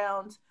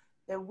backgrounds,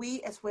 that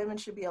we as women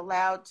should be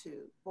allowed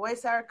to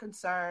voice our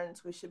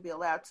concerns. We should be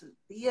allowed to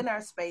be in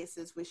our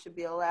spaces. We should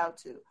be allowed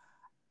to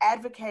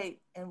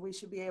advocate, and we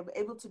should be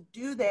able to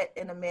do that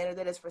in a manner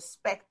that is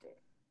respected.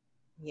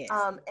 Yes.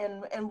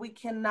 And we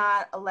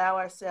cannot allow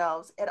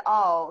ourselves at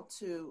all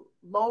to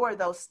lower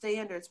those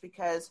standards,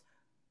 because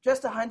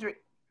just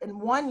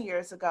 101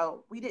 years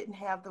ago, we didn't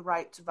have the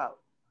right to vote.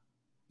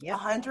 Yep.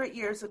 100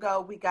 years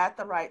ago, we got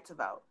the right to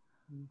vote.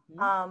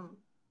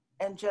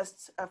 And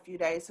just a few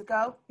days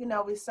ago,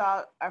 we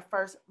saw our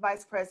first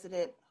vice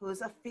president, who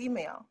is a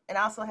female and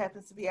also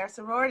happens to be our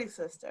sorority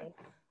sister,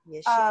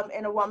 Yes,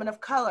 and a woman of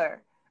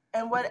color.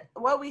 And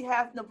what we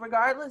have,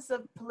 regardless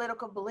of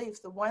political beliefs,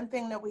 the one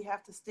thing that we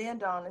have to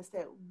stand on is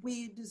that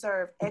we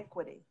deserve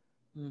equity.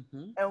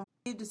 And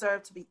we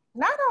deserve to be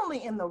not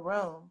only in the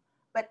room,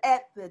 but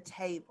at the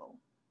table.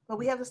 But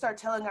we have to start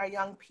telling our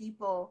young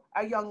people,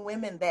 our young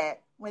women,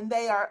 that when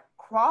they are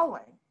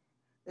crawling,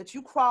 that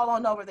you crawl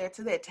on over there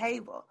to that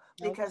table,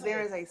 because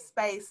there is a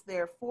space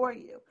there for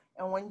you.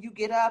 And when you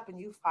get up and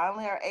you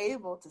finally are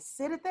able to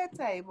sit at that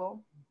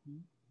table,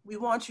 we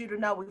want you to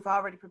know we've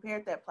already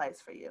prepared that place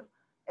for you.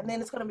 And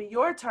then it's going to be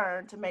your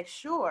turn to make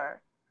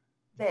sure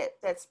that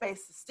that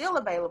space is still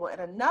available,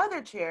 and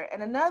another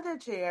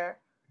chair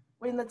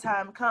when the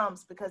time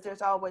comes, because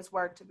there's always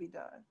work to be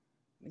done.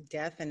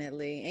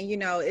 Definitely. And,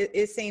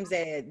 it seems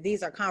that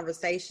these are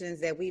conversations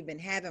that we've been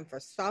having for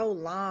so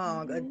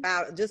long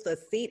about just a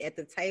seat at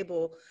the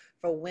table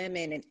for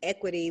women and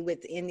equity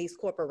within these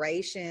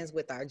corporations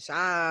with our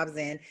jobs.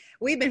 And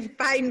we've been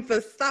fighting for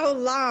so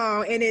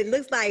long, and it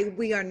looks like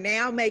we are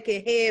now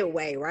making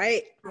headway,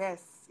 right?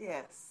 Yes.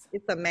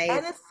 It's amazing.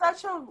 And it's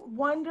such a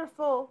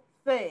wonderful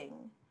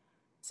thing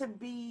to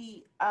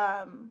be,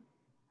 I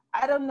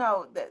don't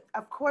know, that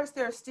of course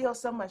there's still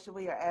so much that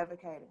we are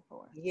advocating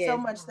for, so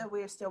much that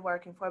we are still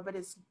working for, but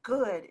it's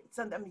good. It's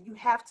something, you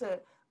have to,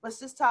 was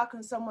just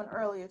talking to someone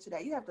earlier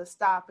today, you have to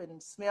stop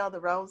and smell the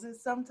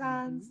roses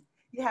sometimes.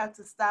 You have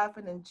to stop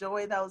and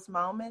enjoy those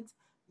moments.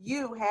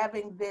 You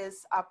having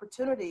this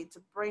opportunity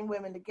to bring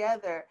women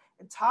together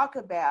and talk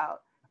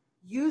about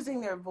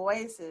using their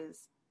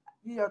voices,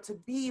 to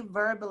be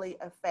verbally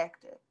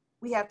effective.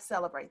 We have to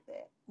celebrate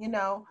that,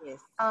 Yes.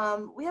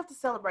 We have to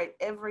celebrate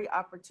every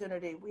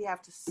opportunity. We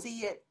have to see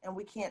it, and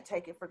we can't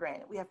take it for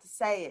granted. We have to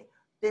say it.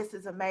 This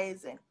is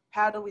amazing.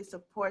 How do we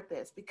support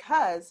this?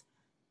 Because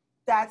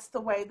that's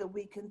the way that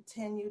we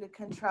continue to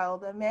control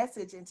the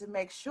message and to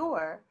make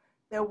sure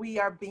that we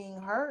are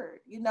being heard,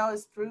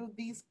 is through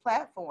these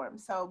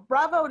platforms. So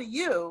bravo to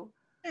you.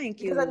 Thank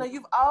you. Because I know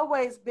you've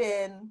always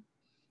been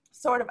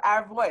sort of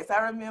our voice.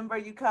 I remember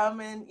you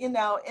coming, in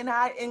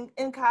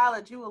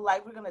college, you were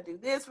like, we're going to do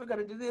this, and we're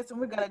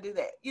going to do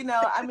that.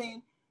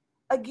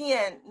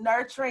 Again,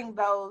 nurturing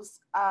those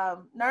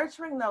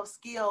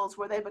skills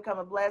where they become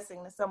a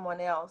blessing to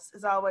someone else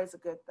is always a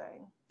good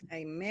thing.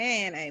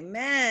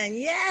 Amen.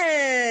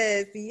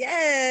 Yes.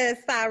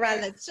 Sarah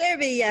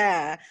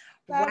Latrivia.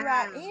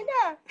 Sarah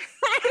Ina.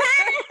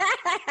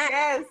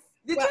 Yes.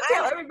 Did you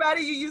tell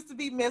everybody you used to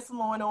be Miss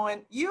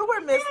Lemoyne? You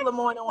were Miss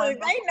Lemoyne.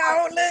 Look, they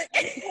know. Look.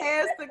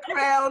 Pass the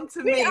crown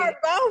to me. We are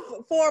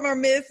both former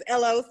Miss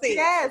LOC.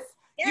 Yes.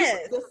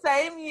 The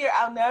same year,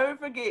 I'll never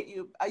forget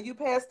you. You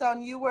passed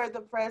on. You were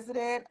the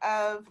president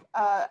of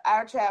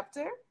our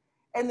chapter,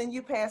 and then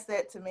you passed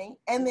that to me.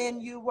 And then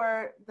you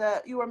were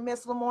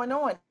Miss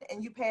Lemoyne,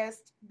 and you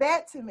passed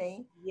that to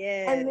me.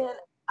 Yes. And then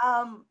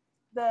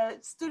the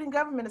Student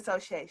Government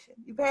Association.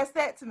 You passed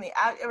that to me.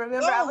 I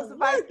remember I was the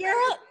vice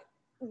president.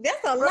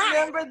 That's a lot.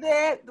 Remember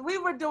that? We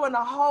were doing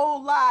a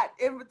whole lot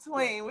in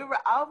between. We were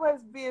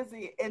always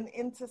busy and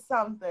into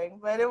something,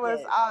 but it was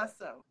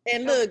awesome.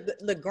 And look,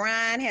 the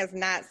grind has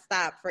not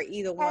stopped for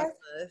either one of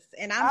us.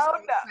 And I'm so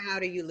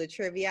proud of you,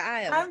 Latrivia.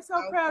 I'm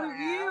so proud of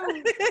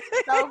you.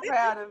 So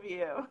proud of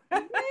you.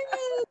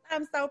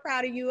 I'm so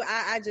proud of you.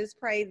 I just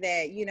pray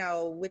that,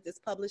 with this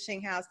publishing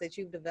house that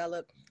you've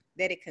developed,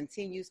 that it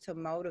continues to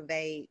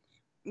motivate,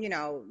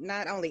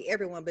 not only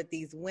everyone, but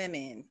these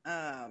women,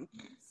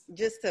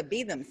 just to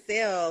be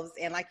themselves.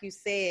 And like you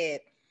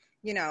said,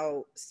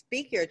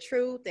 speak your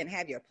truth and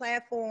have your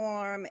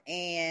platform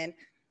and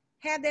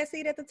have that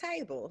seat at the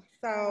table.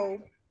 So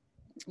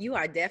you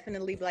are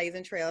definitely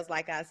blazing trails,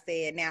 like I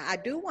said. Now, I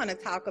do want to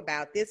talk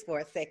about this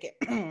for a second.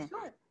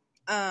 Sure.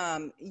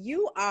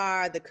 You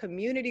are the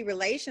community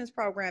relations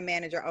program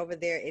manager over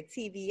there at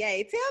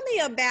TVA. Tell me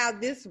about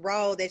this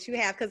role that you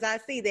have, because I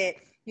see that,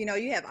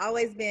 you have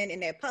always been in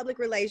that public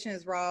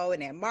relations role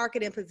and that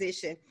marketing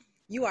position.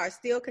 You are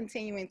still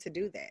continuing to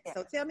do that. Yeah.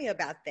 So tell me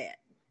about that.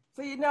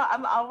 So,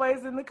 I'm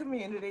always in the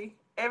community.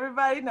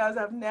 Everybody knows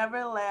I've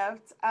never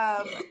left.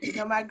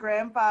 My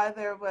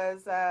grandfather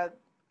was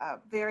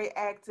very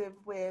active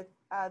with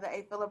the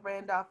A. Philip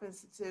Randolph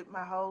Institute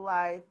my whole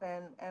life,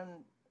 and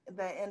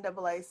the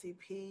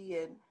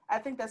NAACP. And I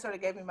think that sort of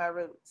gave me my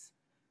roots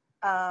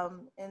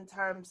in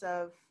terms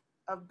of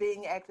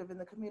being active in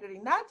the community.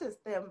 Not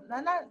just them,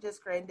 not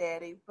just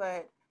granddaddy,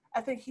 but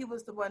I think he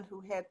was the one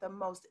who had the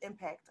most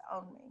impact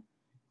on me.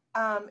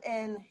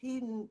 And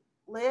he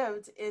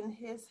lived in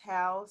his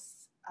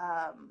house,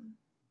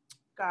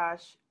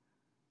 gosh,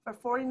 for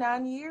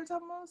 49 years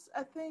almost,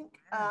 I think.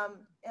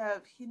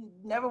 He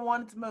never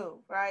wanted to move,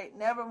 right?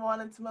 Never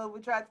wanted to move.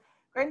 We tried,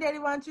 Granddaddy,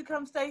 why don't you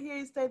come stay here?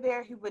 You stay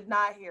there. He would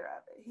not hear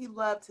of it. He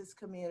loved his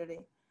community.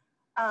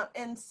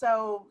 And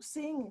so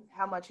seeing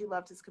how much he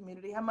loved his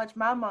community, how much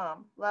my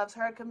mom loves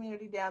her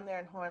community down there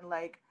in Horn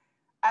Lake,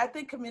 I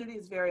think community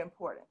is very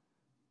important.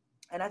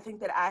 And I think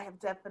that I have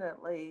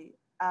definitely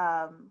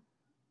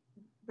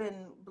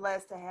been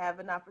blessed to have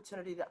an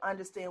opportunity to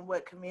understand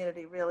what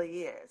community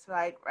really is,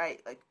 right?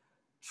 Like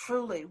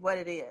truly what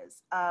it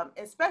is,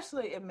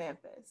 especially in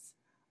Memphis.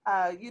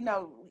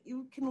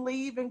 You can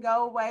leave and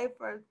go away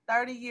for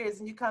 30 years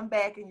and you come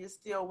back and you're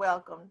still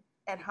welcome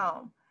at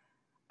home.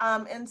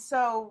 And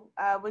so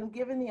when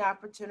given the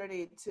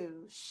opportunity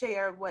to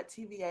share what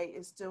TVA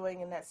is doing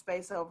in that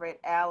space over at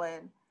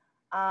Allen,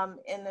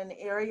 in an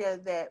area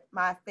that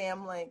my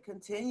family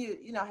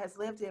has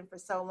lived in for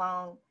so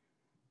long,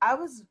 I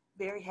was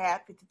very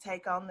happy to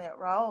take on that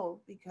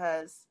role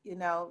because,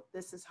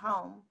 this is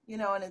home,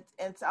 and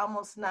it's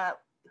almost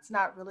it's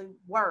not really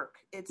work.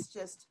 It's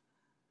just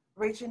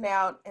reaching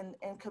out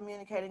and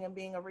communicating and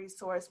being a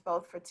resource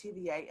both for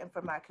TVA and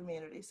for my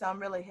community. So I'm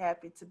really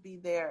happy to be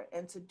there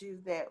and to do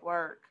that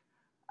work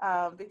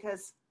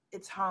because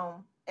it's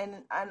home.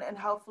 And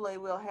hopefully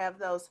we'll have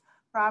those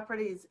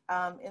properties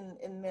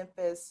in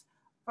Memphis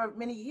for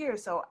many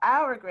years so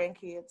our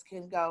grandkids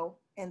can go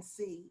and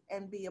see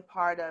and be a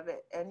part of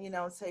it and,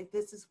 say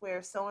this is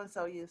where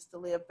so-and-so used to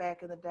live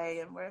back in the day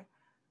and where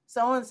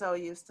so-and-so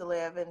used to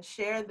live and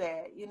share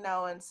that,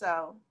 and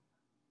so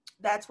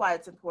that's why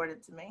it's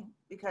important to me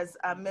because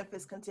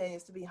Memphis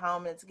continues to be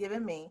home and it's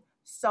given me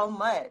so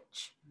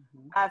much.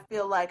 Mm-hmm. I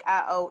feel like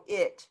I owe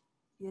it,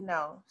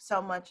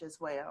 so much as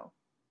well.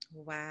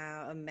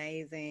 Wow,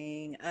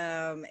 amazing.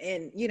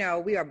 And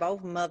we are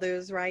both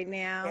mothers right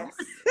now. Yes.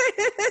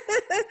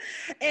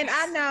 And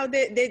I know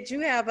that you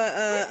have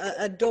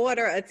a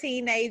daughter, a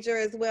teenager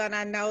as well. And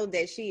I know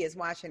that she is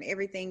watching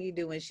everything you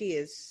do and she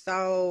is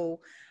so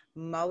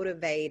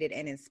motivated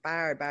and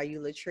inspired by you,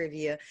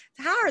 LaTrivia.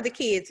 How are the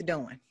kids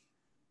doing?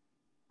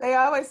 They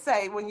always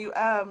say when you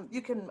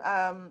can,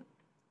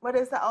 what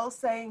is the old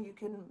saying? You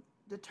can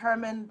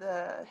determine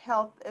the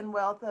health and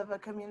wealth of a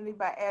community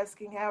by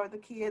asking how are the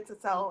kids.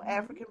 It's an old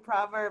African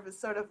proverb.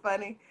 It's sort of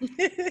funny.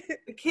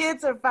 The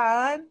kids are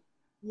fine.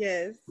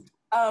 Yes.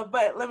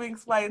 But let me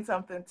explain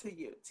something to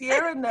you.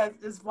 Tierra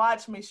just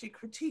watch me. She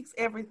critiques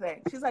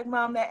everything. She's like,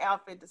 Mom, that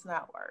outfit does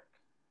not work.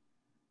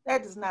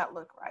 That does not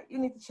look right. You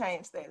need to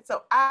change that.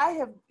 So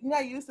I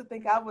used to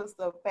think I was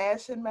the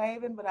fashion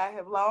maven, but I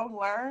have long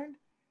learned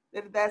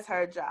that's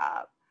her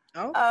job.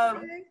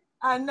 Okay.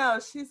 I know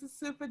she's a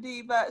super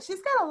diva.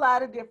 She's got a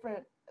lot of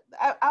different.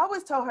 I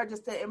always told her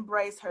just to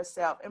embrace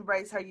herself,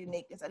 embrace her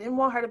uniqueness. I didn't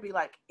want her to be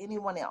like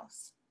anyone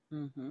else.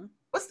 Mm-hmm.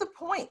 What's the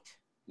point?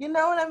 You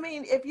know what I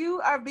mean? If you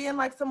are being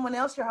like someone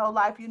else your whole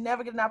life, you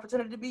never get an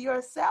opportunity to be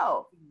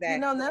yourself.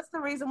 Exactly. And that's the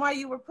reason why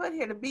you were put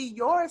here, to be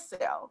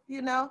yourself.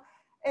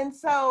 And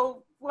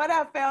so what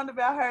I found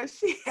about her,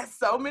 she has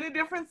so many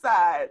different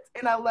sides,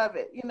 and I love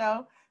it.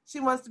 She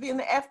wants to be in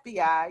the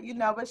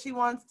FBI, but she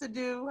wants to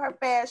do her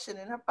fashion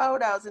and her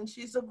photos, and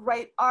she's a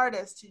great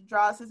artist. She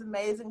draws these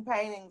amazing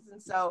paintings.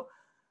 And so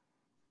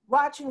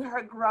watching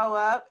her grow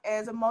up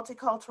as a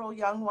multicultural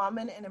young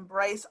woman and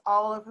embrace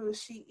all of who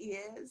she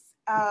is,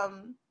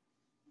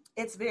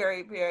 it's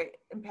very, very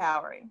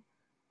empowering.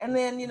 And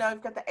then, you've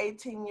got the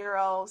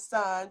 18-year-old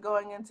son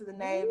going into the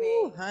Navy.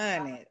 Ooh,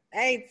 honey,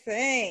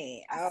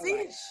 18. I see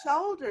his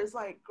shoulders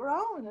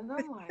growing, and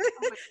I'm like,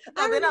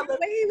 I remember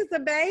when he was a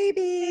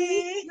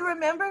baby. You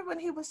remember when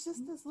he was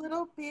just this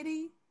little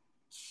bitty,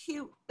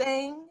 cute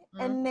thing,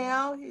 and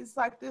now he's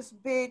like this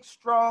big,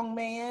 strong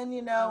man,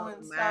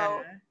 and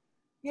so,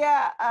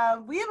 yeah,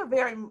 we have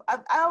I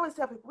always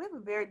tell people, we have a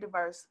very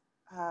diverse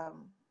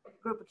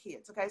group of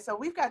kids, okay? So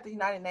we've got the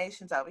United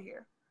Nations over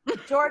here.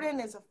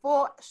 Jordan is a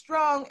full,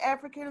 strong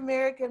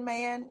African-American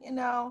man,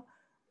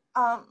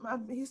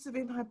 he used to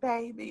be my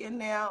baby, and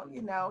now,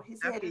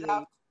 he's headed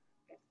off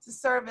to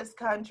serve his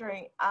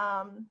country.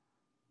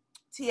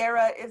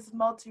 Tierra is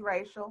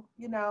multiracial,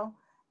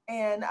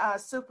 and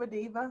super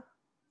diva,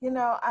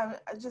 I'm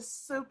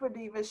just super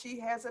diva.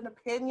 She has an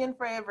opinion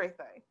for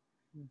everything.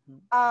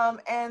 Mm-hmm.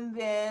 And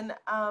then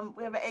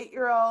we have an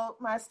 8-year-old,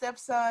 my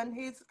stepson.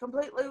 He's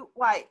completely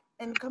white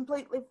and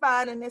completely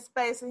fine in his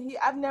space. And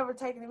I've never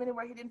taken him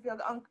anywhere he didn't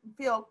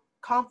feel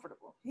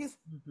comfortable.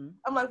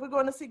 I'm like, we're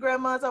going to see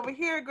grandma's over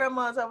here,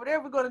 grandma's over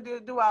there. We're going to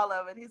do all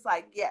of it. He's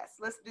like, yes,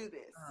 let's do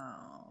this.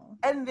 Oh.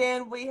 And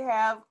then we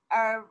have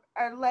our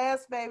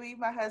last baby,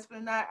 my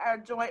husband and I, our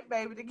joint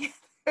baby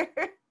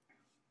together,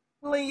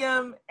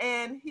 Liam.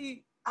 And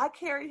I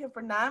carried him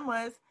for 9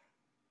 months.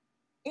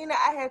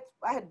 I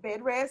had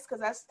bed rest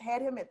because I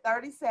had him at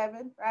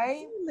 37,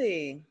 right?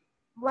 Really?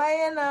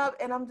 laying up,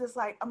 and I'm just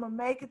like, I'm gonna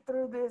make it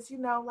through this,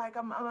 I'm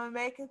gonna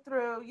make it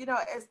through.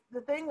 As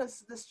the thing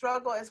is, the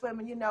struggle as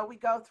women, we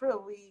go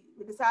through, we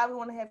decide we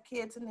want to have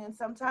kids, and then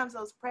sometimes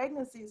those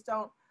pregnancies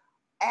don't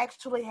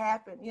actually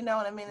happen. You know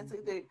what I mean? It's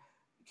either you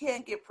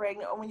can't get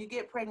pregnant, or when you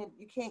get pregnant,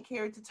 you can't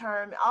carry to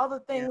term. All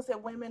the things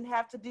that women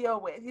have to deal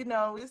with.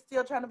 We're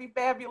still trying to be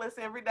fabulous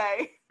every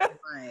day,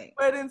 Right.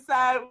 but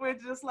inside we're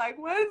just like,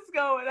 what is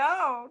going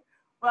on?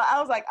 Well,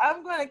 I was like,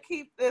 I'm going to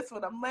keep this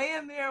one. I'm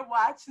laying there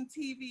watching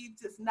TV,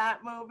 just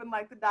not moving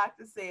like the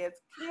doctor says.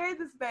 Carried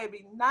this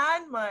baby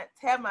 9 months,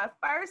 had my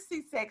first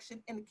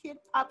C-section, and the kid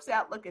pops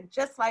out looking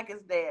just like his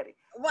daddy.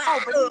 Wow.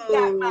 Oh, but he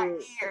got my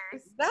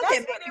ears. Don't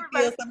that make you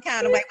feel some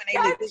kind of way when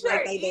they look just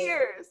like they did?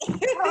 Ears. I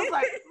was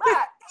like,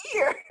 my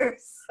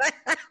ears.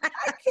 I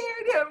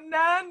carried him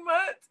 9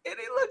 months, and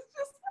he looks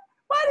just,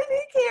 why did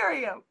he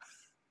carry him?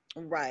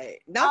 Right.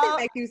 Don't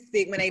they make you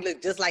sick when they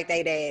look just like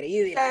they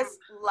daddy? Just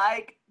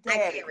like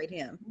daddy. I carried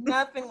him.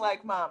 Nothing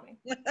like mommy.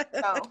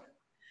 So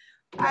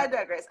I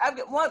digress. I've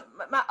got one.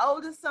 My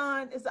oldest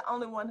son is the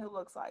only one who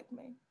looks like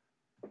me.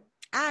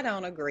 I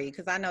don't agree,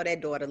 because I know that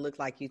daughter looks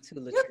like you too.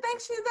 You think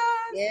she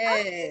does?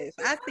 Yes.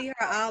 I see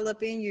her all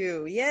up in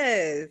you.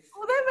 Yes.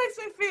 Well, that makes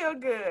me feel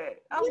good.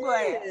 I'm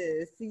glad.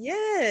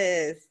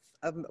 Yes.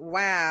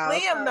 Wow.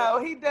 Liam,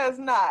 though, he does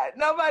not.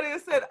 Nobody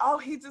has said, oh,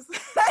 he just,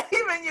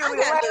 even you. I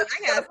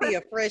got to see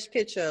a fresh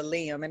picture of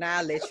Liam, and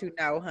I'll let you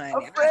know, honey.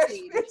 A fresh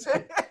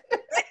picture.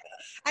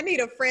 I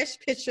need a fresh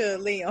picture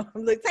of Liam.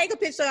 Look, take a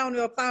picture on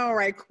your phone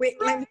right quick.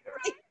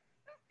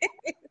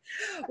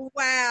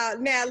 Wow.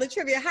 Now,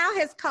 LaTrivia, how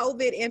has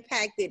COVID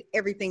impacted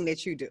everything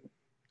that you do?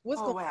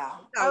 What's going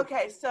on?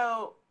 Okay,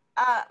 so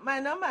I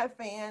know my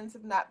fans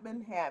have not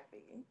been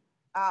happy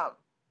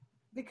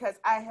because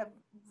I have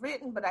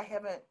written, but I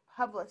haven't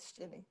published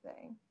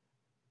anything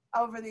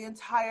over the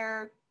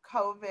entire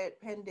COVID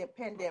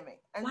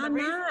pandemic. And why the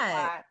reason not?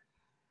 why,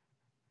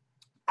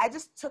 I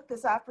just took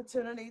this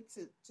opportunity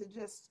to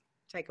just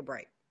take a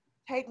break,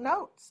 take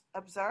notes,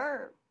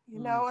 observe, you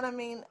know what I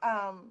mean?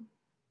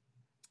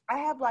 I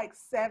have like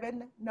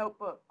 7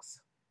 notebooks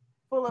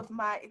full of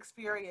my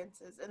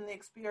experiences and the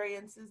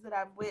experiences that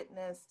I've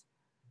witnessed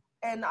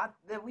and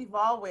that we've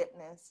all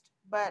witnessed.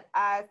 But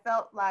I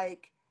felt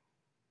like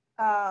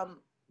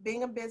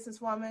being a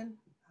businesswoman,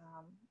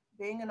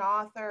 being an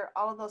author,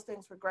 all of those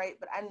things were great,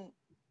 but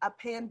a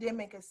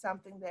pandemic is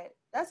something that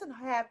doesn't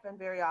happen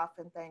very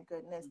often, thank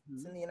goodness,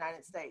 in the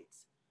United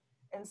States.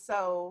 And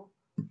so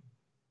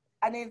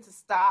I needed to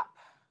stop,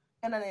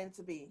 and I needed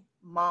to be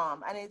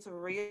mom. I needed to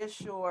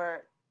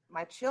reassure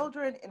my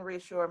children and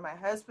reassure my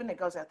husband that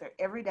goes out there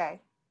every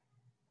day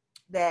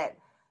that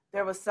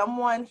there was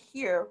someone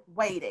here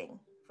waiting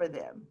for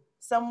them,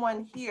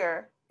 someone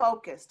here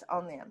focused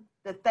on them,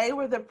 that they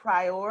were the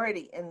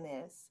priority in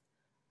this,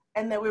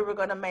 and that we were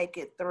going to make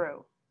it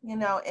through,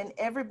 and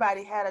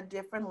everybody had a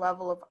different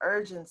level of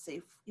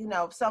urgency.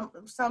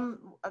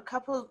 A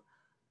couple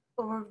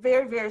were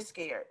very, very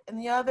scared,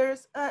 and the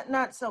others,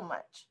 not so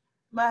much.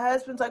 My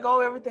husband's like, oh,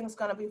 everything's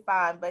going to be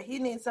fine, but he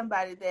needs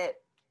somebody that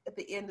at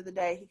the end of the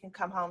day he can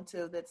come home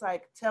to that's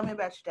like, tell me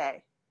about your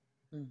day.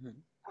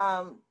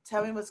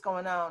 Tell me what's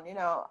going on,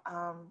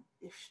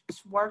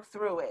 work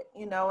through it,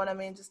 you know what I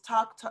mean? Just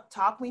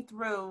talk me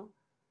through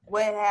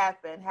what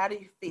happened. How do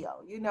you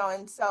feel?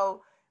 And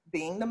so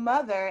being the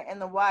mother and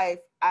the wife,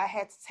 I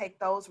had to take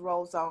those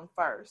roles on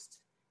first.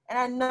 And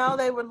I know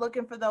they were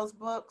looking for those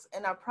books,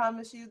 and I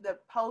promise you the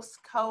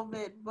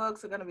post-COVID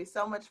books are going to be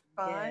so much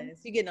fun. Yes,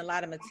 you're getting a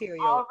lot of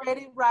material.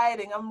 I'm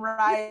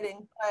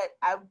writing, but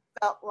I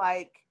felt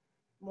like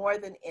more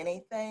than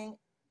anything,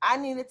 I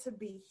needed to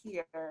be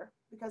here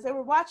because they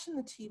were watching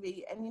the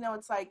TV, and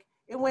it's like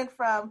it went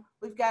from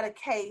we've got a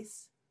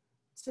case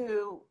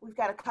to we've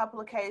got a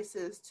couple of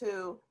cases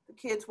to the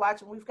kids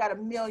watching we've got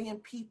 1 million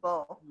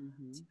people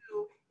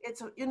to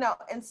it's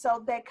and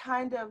so that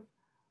kind of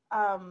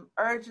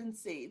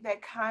urgency,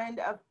 that kind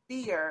of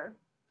fear,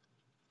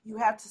 you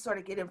have to sort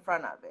of get in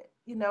front of it.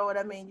 You know what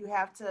I mean? You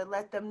have to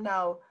let them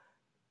know,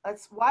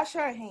 let's wash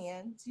our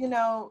hands,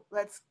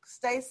 let's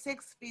stay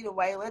 6 feet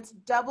away, let's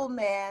double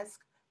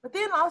mask, but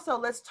then also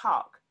let's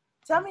talk.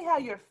 Tell me how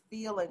you're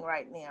feeling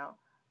right now.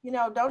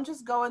 Don't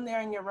just go in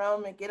there in your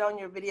room and get on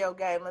your video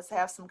game. Let's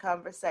have some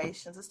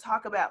conversations. Let's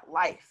talk about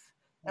life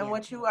and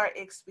what you are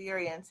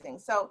experiencing.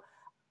 So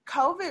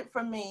COVID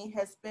for me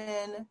has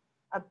been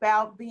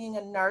about being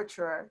a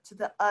nurturer to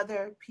the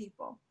other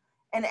people.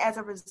 And as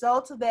a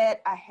result of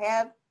that, I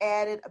have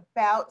added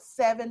about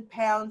 7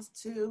 pounds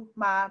to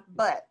my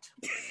butt.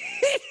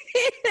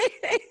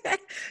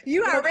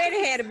 You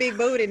already had a big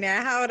booty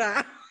now. Hold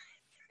on.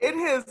 It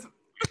has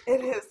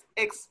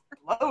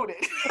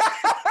exploded.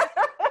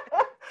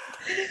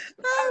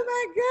 Oh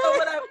my God. So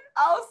what I've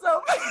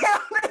also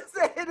found is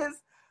that it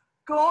is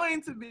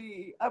going to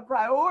be a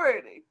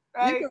priority,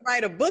 right? You can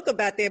write a book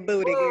about that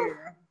booty,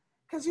 girl.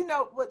 Because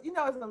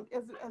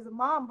as a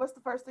mom, what's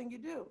the first thing you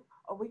do?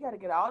 Oh, we got to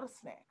get all the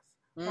snacks,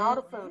 and all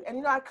the food.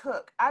 And I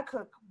cook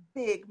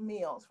big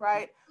meals,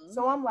 right?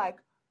 So I'm like,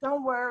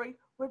 don't worry,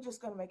 we're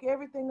just going to make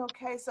everything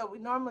okay. So we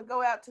normally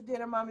go out to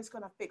dinner. Mommy's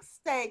going to fix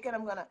steak, and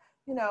I'm going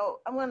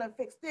to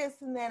fix this.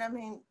 And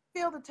then,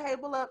 fill the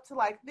table up to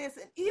like this.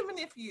 And even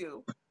if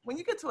when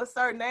you get to a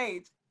certain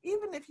age,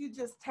 even if you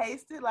just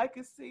taste it, like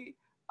you see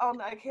on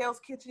like Hell's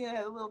Kitchen, you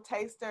have a little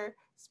taster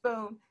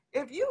spoon.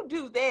 If you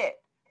do that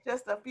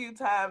just a few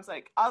times,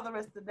 like all the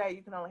rest of the day,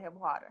 you can only have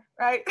water,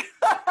 right?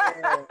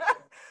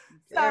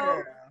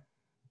 So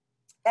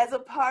as a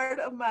part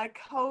of my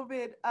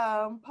COVID,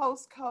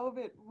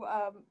 post-COVID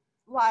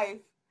life,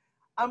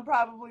 I'm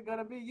probably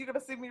you're going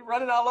to see me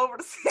running all over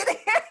the city.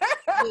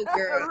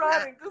 Girl,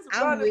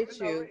 I'm with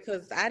you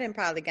because I didn't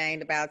probably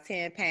gained about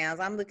 10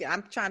 pounds. I'm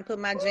trying to put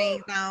my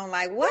jeans on.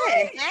 Like, what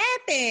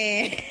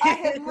happened? I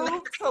had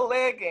moved to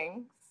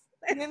leggings.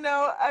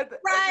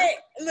 Right.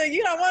 Look,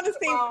 you don't want to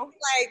see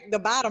like the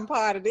bottom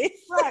part of this.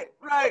 Right.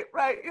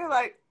 You're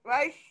like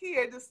right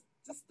here. Just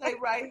stay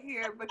right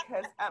here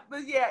because.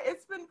 But yeah,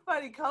 it's been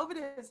funny. COVID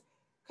has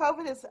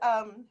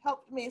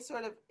helped me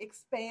sort of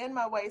expand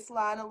my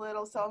waistline a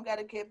little, so I'm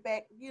gotta get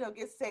back,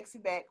 get sexy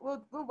back.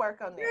 We'll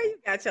work on that. Girl, you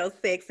got your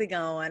sexy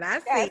going.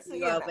 I see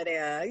you over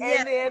there.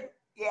 And then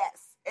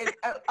yes, and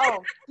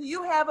do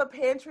you have a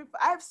pantry?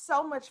 I have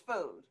so much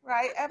food,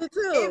 right?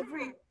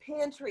 Every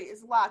pantry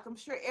is locked. I'm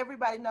sure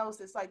everybody knows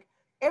this. Like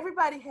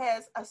everybody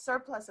has a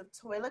surplus of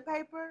toilet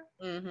paper,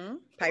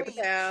 paper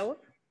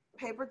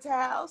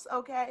towels,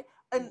 okay,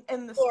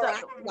 and the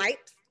stuff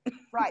wipes,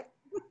 right,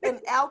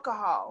 and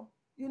alcohol.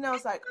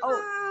 It's like,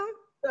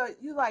 so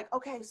you like,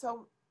 okay,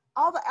 so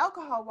all the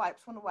alcohol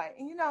wipes went away.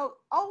 And,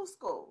 old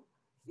school,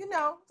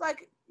 it's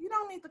like, you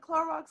don't need the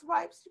Clorox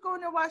wipes. You go in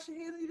there, wash your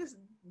hands, and you just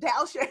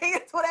douse your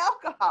hands with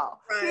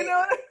alcohol. Right. You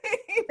know what I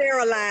mean?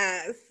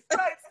 Sterilize.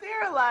 Right,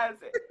 sterilize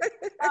it.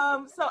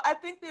 So I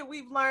think that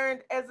we've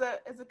learned as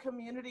a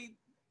community,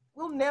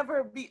 we'll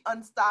never be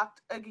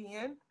unstocked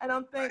again. I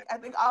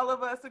think all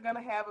of us are going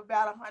to have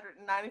about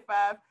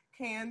 195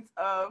 cans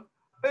of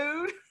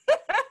food.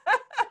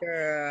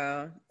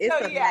 Girl, it's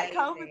amazing.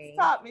 COVID's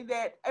taught me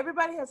that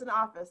everybody has an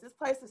office. This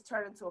place has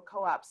turned into a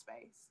co-op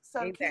space.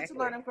 So kids are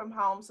learning from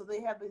home, so they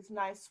have these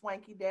nice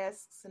swanky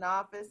desks and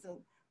office and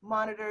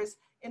monitors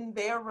in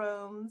their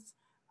rooms.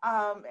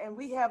 And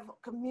we have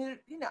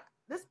community.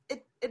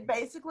 It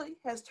basically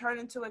has turned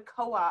into a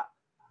co-op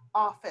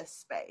office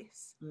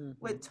space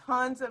with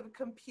tons of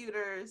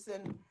computers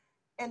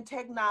and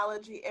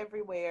technology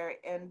everywhere.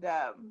 And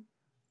the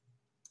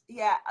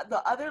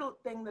other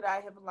thing that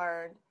I have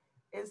learned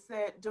is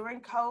that during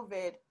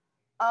COVID,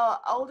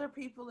 older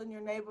people in your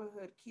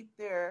neighborhood keep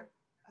their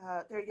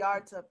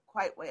yards up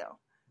quite well.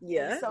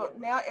 Yeah. And so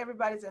now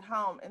everybody's at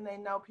home, and they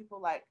know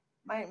people like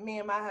me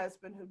and my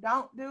husband who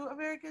don't do a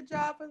very good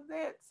job of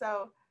that.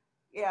 So,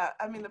 yeah,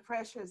 the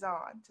pressure is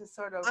on to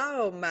sort of.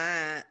 Oh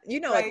my!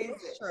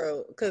 It's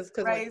true because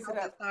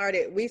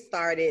when we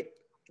started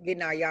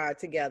getting our yard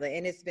together,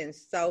 and it's been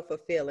so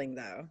fulfilling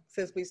though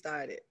since we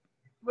started.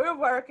 We're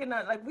working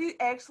on we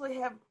actually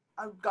have.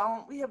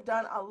 We have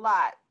done a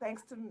lot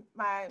thanks to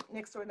my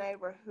next door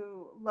neighbor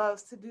who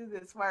loves to do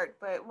this work.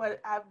 But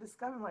what I've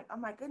discovered, I'm like, oh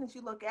my goodness,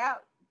 you look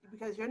out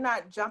because you're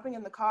not jumping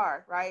in the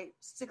car, right?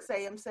 6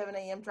 a.m., 7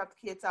 a.m., drop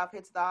the kids off,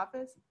 head to the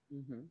office.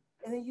 Mm-hmm.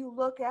 And then you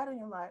look out and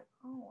you're like,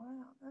 oh,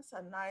 wow, that's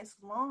a nice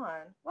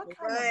lawn. What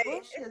kind of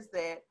bush is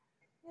that?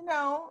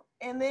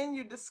 And then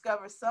you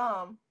discover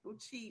some who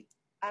cheat.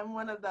 I'm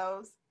one of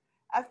those.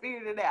 I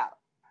figured it out.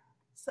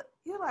 So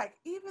you're like,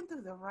 even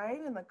through the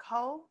rain and the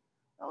cold,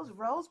 those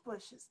rose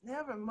bushes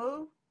never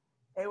moved.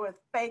 They were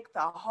fake the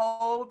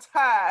whole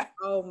time.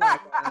 Oh my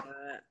God.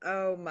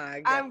 Oh my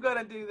God. I'm going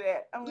to do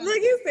that. Look,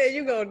 you said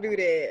you're going to do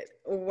that.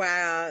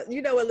 Wow.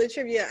 You know what,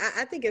 LaTrivia,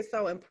 I think it's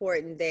so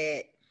important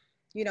that,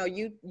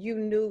 you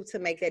knew to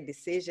make that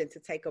decision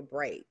to take a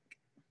break.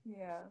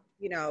 Yeah.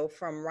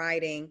 From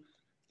writing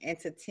and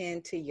to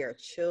tend to your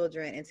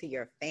children and to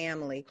your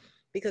family,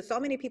 because so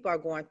many people are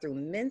going through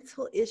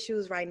mental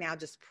issues right now,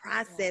 just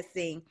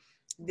processing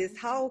this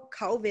whole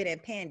COVID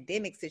and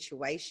pandemic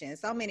situation.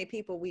 So many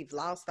people we've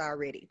lost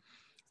already.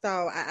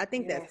 So I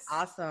think that's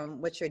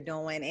awesome what you're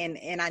doing.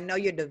 And I know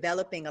you're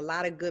developing a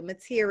lot of good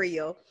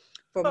material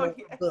for more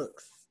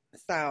books.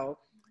 So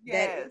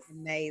that is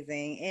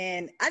amazing.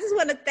 And I just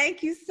want to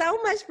thank you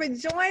so much for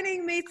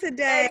joining me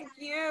today. Thank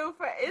you.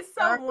 It's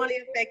so Verbally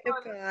Effective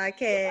Podcast. I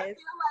feel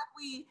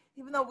like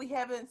even though we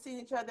haven't seen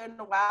each other in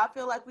a while, I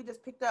feel like we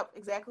just picked up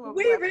exactly what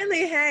we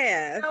really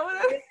have. You know what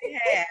I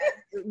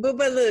mean? But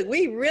look,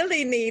 we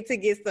really need to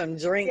get some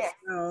drinks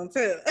on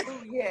too.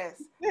 Oh,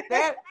 yes,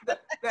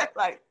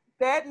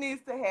 that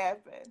needs to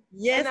happen.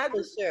 Yes,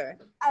 for sure.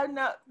 I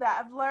know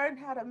that I've learned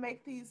how to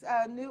make these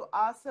new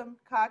awesome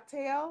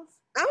cocktails.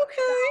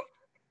 Okay.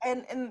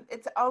 And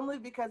it's only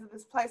because of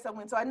this place I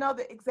went. So I know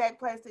the exact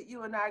place that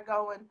you and I are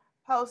going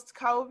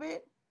post-COVID.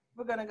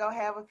 We're going to go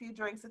have a few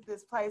drinks at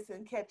this place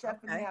and catch up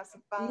and have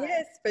some fun.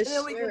 Yes, for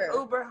sure. And then we can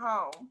Uber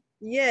home.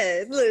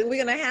 Yes, look,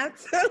 we're going to have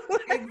to.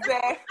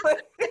 Exactly.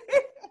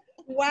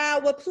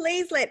 Wow. Well,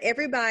 please let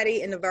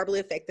everybody in the Verbally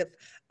Effective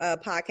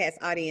podcast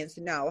audience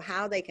know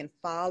how they can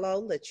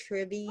follow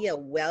Latrivia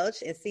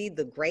Welch and see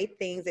the great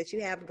things that you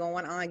have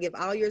going on. Give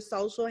all your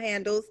social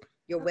handles,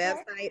 your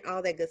website,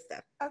 all that good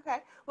stuff. Okay.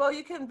 Well,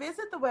 you can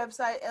visit the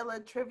website at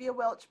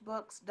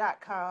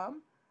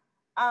latriviawelchbooks.com.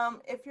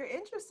 If you're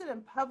interested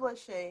in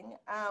publishing,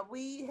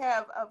 we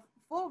have a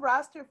full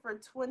roster for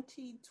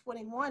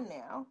 2021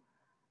 now.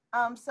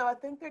 So I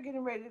think they're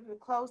getting ready to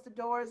close the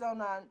doors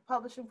on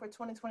publishing for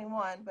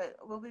 2021, but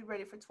we'll be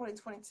ready for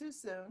 2022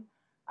 soon.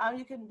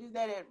 You can do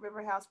that at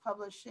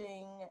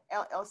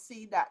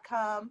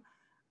riverhousepublishingllc.com.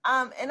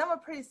 And I'm a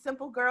pretty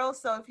simple girl,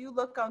 so if you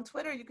look on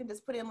Twitter, you can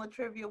just put in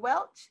Latrivia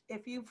Welch.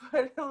 If you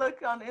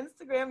look on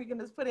Instagram, you can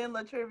just put in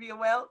Latrivia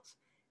Welch.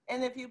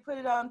 And if you put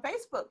it on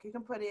Facebook, you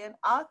can put in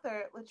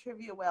author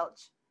Latrivia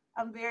Welch.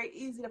 I'm very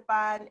easy to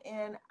find,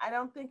 and I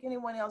don't think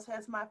anyone else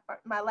has my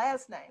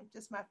last name,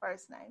 just my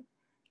first name.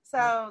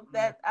 So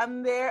that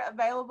I'm there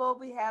available.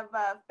 We have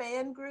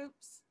fan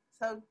groups.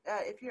 So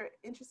if you're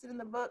interested in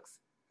the books,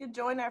 you can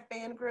join our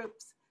fan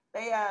groups.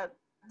 They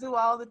do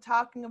all the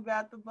talking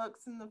about the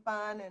books and the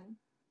fun. And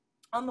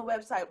on the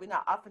website, we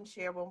not often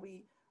share when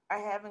we are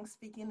having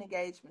speaking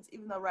engagements,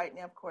 even though right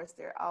now, of course,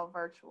 they're all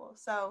virtual.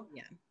 So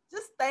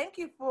just thank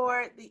you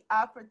for the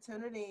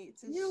opportunity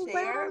to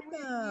share with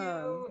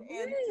you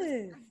and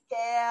just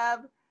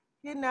gab.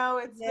 You know,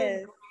 it's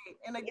been great.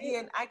 And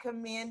again, I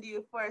commend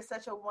you for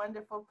such a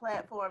wonderful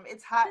platform.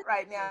 It's hot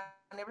right now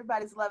and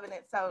everybody's loving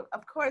it. So,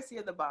 of course,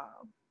 you're the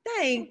bomb.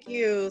 Thank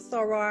you,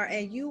 Soror,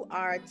 and you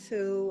are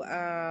too.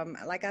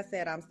 Like I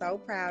said, I'm so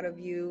proud of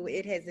you.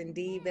 It has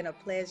indeed been a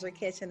pleasure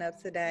catching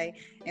up today,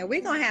 and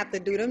we're gonna have to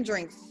do them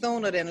drinks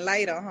sooner than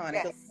later, honey.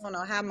 Because I don't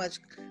know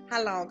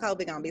how long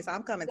Kobe gonna be. So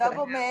I'm coming.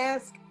 Double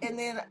mask, and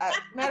then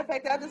matter of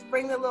fact, I'll just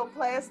bring the little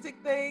plastic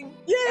thing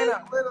and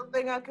a little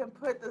thing I can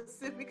put the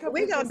sippy cup.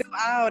 We're gonna do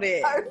all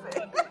that.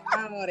 Perfect.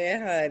 All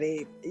that,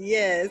 honey.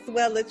 Yes.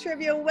 Well,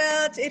 Latrivia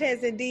Welch, it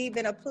has indeed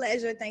been a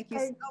pleasure. Thank you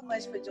so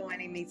much for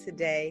joining me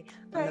today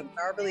on the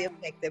Verbally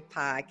Effective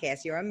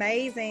podcast. You're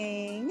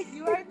amazing.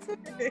 You are too.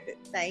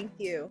 Thank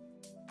you.